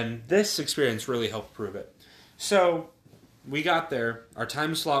 And this experience really helped prove it. So, we got there. Our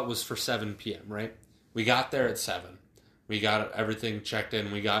time slot was for 7 p.m., right? We got there at 7. We got everything checked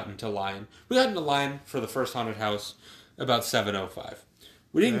in. We got into line. We got into line for the first haunted house about 7:05.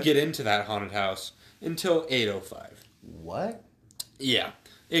 We didn't get into that haunted house until 8:05. What? Yeah.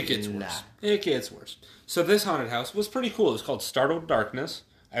 It gets worse. It gets worse. So this haunted house was pretty cool. It was called Startled Darkness.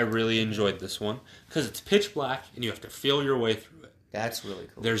 I really enjoyed this one because it's pitch black and you have to feel your way through it. That's really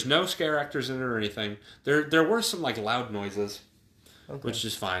cool. There's no scare actors in it or anything. There were some like loud noises, which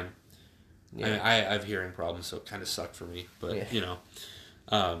is fine. Yeah. I mean, I have hearing problems, so it kind of sucked for me. But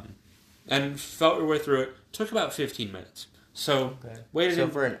and felt your way through it. Took about 15 minutes. So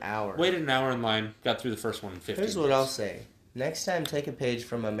waited for an hour. Waited an hour in line. Got through the first one in 15 minutes. Here's what I'll say. Next time, take a page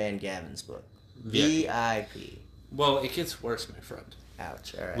from my man Gavin's book. VIP. Well, it gets worse, my friend.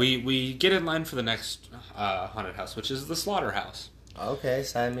 Ouch. All right. We get in line for the next haunted house, which is the Slaughterhouse. Okay,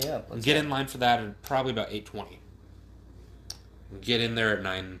 sign me up. Get in line for that at probably about 8:20. Get in there at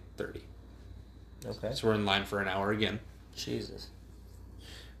 9:30. Okay. So we're in line for an hour again. Jesus.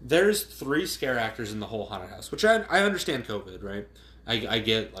 There's 3 scare actors in the whole haunted house, which I understand COVID, right? I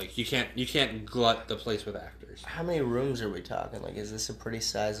get like you can't glut the place with actors. How many rooms are we talking? Like, is this a pretty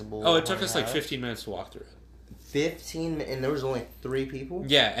sizable? Oh, it took us like 15 minutes to walk through it. 15, and there was only 3 people.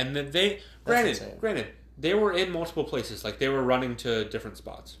 Yeah, and then granted, they were in multiple places. Like they were running to different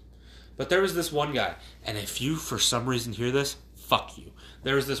spots, but there was this one guy. And if you for some reason hear this, fuck you.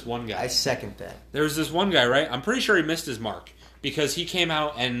 There was this one guy. I second that. There was this one guy, right? I'm pretty sure he missed his mark because he came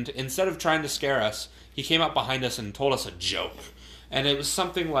out and instead of trying to scare us, he came out behind us and told us a joke. And it was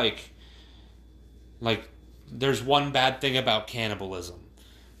something like there's one bad thing about cannibalism.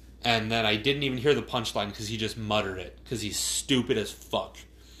 And then I didn't even hear the punchline because he just muttered it because he's stupid as fuck.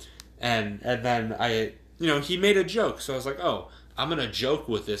 And then he made a joke. So I was like, oh, I'm going to joke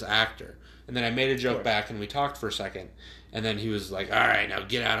with this actor. And then I made a joke back and we talked for a second. And then he was like, all right, now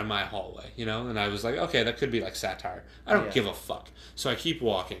get out of my hallway, And I was like, okay, that could be like satire. I don't give a fuck. So I keep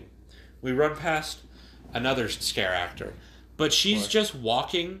walking. We run past another scare actor. But she's just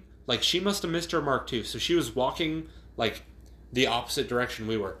walking Like, she must have missed her mark, too. So she was walking, like, the opposite direction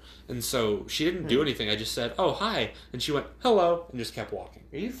we were. And so she didn't do anything. I just said, oh, hi. And she went, hello, and just kept walking.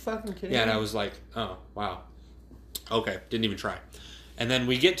 Are you fucking kidding me? Yeah, and me? I was like, oh, wow. Okay, didn't even try. And then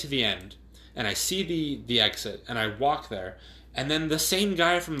we get to the end, and I see the exit, and I walk there, and then the same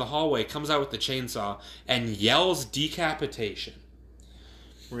guy from the hallway comes out with the chainsaw and yells decapitation.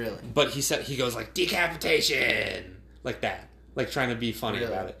 Really? But he goes like, decapitation! Like that. Like trying to be funny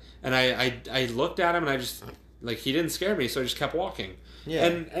about it. And I looked at him, and I just, like, he didn't scare me, so I just kept walking. Yeah.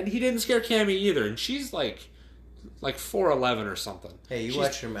 And he didn't scare Cammy either, and she's like 4'11" or something. Hey, you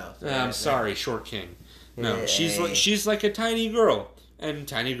watch your mouth. Right? I'm sorry, short king. No, she's like a tiny girl, and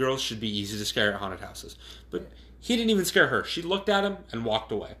tiny girls should be easy to scare at haunted houses. But he didn't even scare her. She looked at him and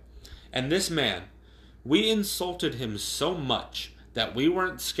walked away. And this man, we insulted him so much that we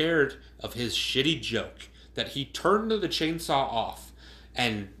weren't scared of his shitty joke, that he turned the chainsaw off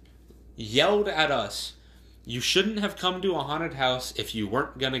and yelled at us, "You shouldn't have come to a haunted house if you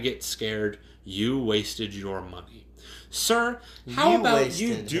weren't gonna get scared. You wasted your money." Sir, how about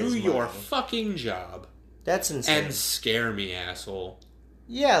you do your fucking job? That's insane. And scare me, asshole.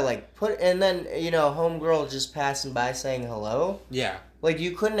 Yeah, like, and then, homegirl just passing by saying hello? Yeah. Like,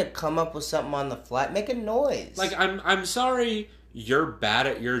 you couldn't have come up with something on the fly? Make a noise. Like, I'm sorry you're bad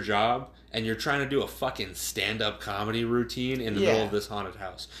at your job, and you're trying to do a fucking stand-up comedy routine in the middle of this haunted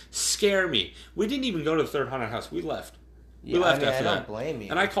house. Scare me. We didn't even go to the third haunted house. We left. Yeah, we left after that. I don't blame you.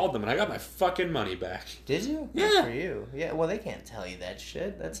 And I called them, and I got my fucking money back. Did you? Yeah. Good for you. Yeah, well, they can't tell you that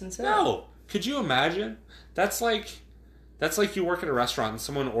shit. That's insane. No. Could you imagine? That's like you work at a restaurant and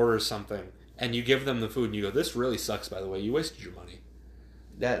someone orders something, and you give them the food, and you go, "This really sucks, by the way. You wasted your money."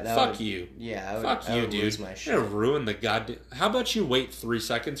 Fuck you. Yeah, Fuck you, dude. Lose my shit. You're gonna ruin the goddamn... How about you wait 3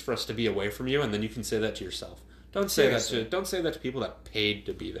 seconds for us to be away from you, and then you can say that to yourself. Don't say that to people that paid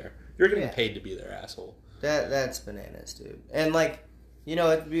to be there. You're getting paid to be there, asshole. That's bananas, dude. And, like,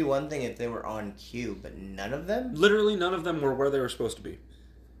 it'd be one thing if they were on cue, but none of them? Literally none of them were where they were supposed to be.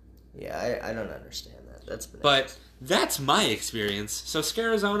 Yeah, I don't understand that. That's bananas. But that's my experience. So,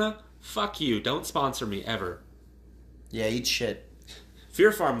 Scarizona, fuck you. Don't sponsor me, ever. Yeah, eat shit.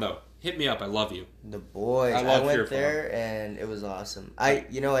 Fear Farm, though. Hit me up. I love you. The boys. I went there, and it was awesome. I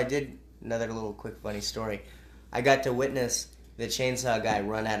did another little quick funny story. I got to witness the chainsaw guy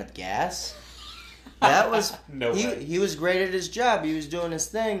run out of gas. That was... He was great at his job. He was doing his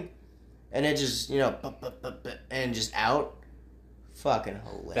thing. And it just, and just out. Fucking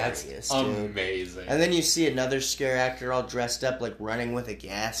hilarious, That's dude. Amazing. And then you see another scare actor all dressed up, like running with a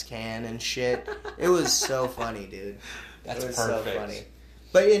gas can and shit. It was so funny, dude. That's perfect. So funny.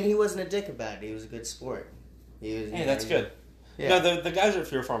 And he wasn't a dick about it. He was a good sport. Hey, that's good. Yeah. No, the guys at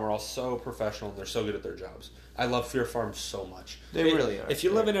Fear Farm are all so professional, and they're so good at their jobs. I love Fear Farm so much. They really are. If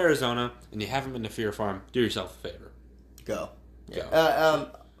you live in Arizona and you haven't been to Fear Farm, do yourself a favor. Go.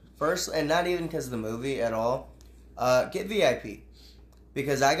 First, and not even because of the movie at all, get VIP.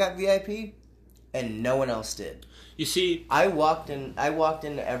 Because I got VIP, and no one else did. You see... I walked in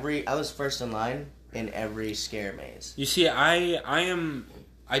every... I was first in line in every scare maze. You see,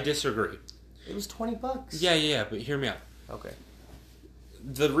 I disagree. It was $20. Yeah, but hear me out. Okay.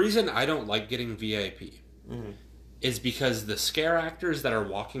 The reason I don't like getting VIP is because the scare actors that are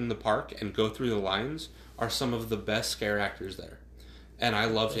walking the park and go through the lines are some of the best scare actors there. And I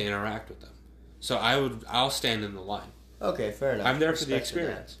love to interact with them. So I'll stand in the line. Okay, fair enough. I'm there for the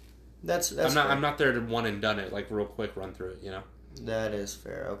experience. That's I'm not there to one and done it, like real quick run through it, That is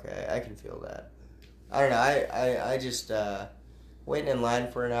fair. Okay, I can feel that. I don't know. I just waiting in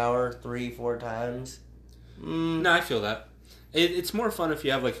line for an hour 3-4 times. No, I feel that. It's more fun if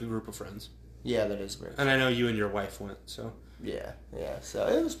you have like a group of friends. Yeah, that is very. And I know you and your wife went, so. Yeah. So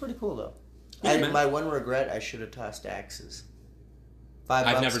it was pretty cool though. Yeah, my one regret: I should have tossed axes. $5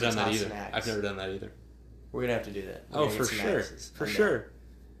 I've never done that either. We're gonna have to do that. Oh, for sure. For sure.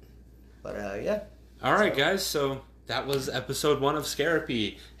 But yeah. All right, guys. So that was episode 1 of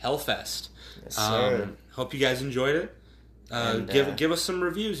Scarapy Hellfest. Yes, sir. Hope you guys enjoyed it. Give us some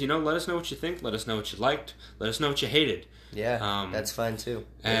reviews. Let us know what you think. Let us know what you liked. Let us know what you hated. Yeah, that's fine too.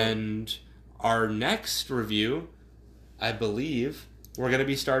 And our next review, I believe, we're going to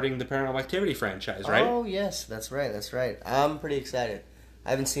be starting the Paranormal Activity franchise, right? Oh yes, that's right. I'm pretty excited. I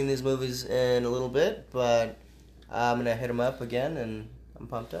haven't seen these movies in a little bit, but I'm going to hit them up again, and I'm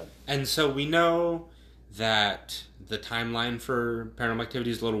pumped up. And so we know that the timeline for Paranormal Activity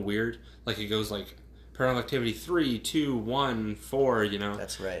is a little weird. Like, it goes like Paranormal Activity 3, 2, 1, 4,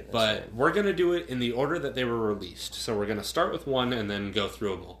 That's right. We're going to do it in the order that they were released. So we're going to start with 1 and then go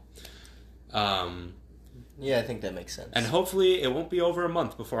through them all. Yeah, I think that makes sense. And hopefully it won't be over a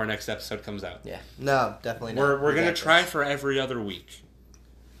month before our next episode comes out. Yeah. No, definitely not. We're going to try for every other week.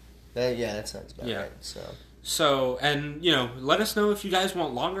 That sounds about right. So, and, let us know if you guys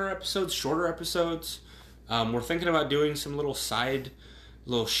want longer episodes, shorter episodes. We're thinking about doing some little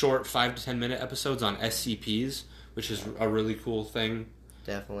short 5 to 10 minute episodes on SCPs, which is a really cool thing.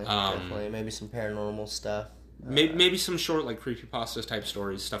 Definitely. Maybe some paranormal stuff. Maybe some short, creepypasta type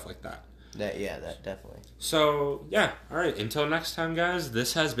stories, stuff like that. That definitely. So, yeah. All right. Until next time, guys,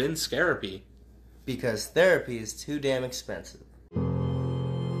 this has been Scarapy. Because therapy is too damn expensive.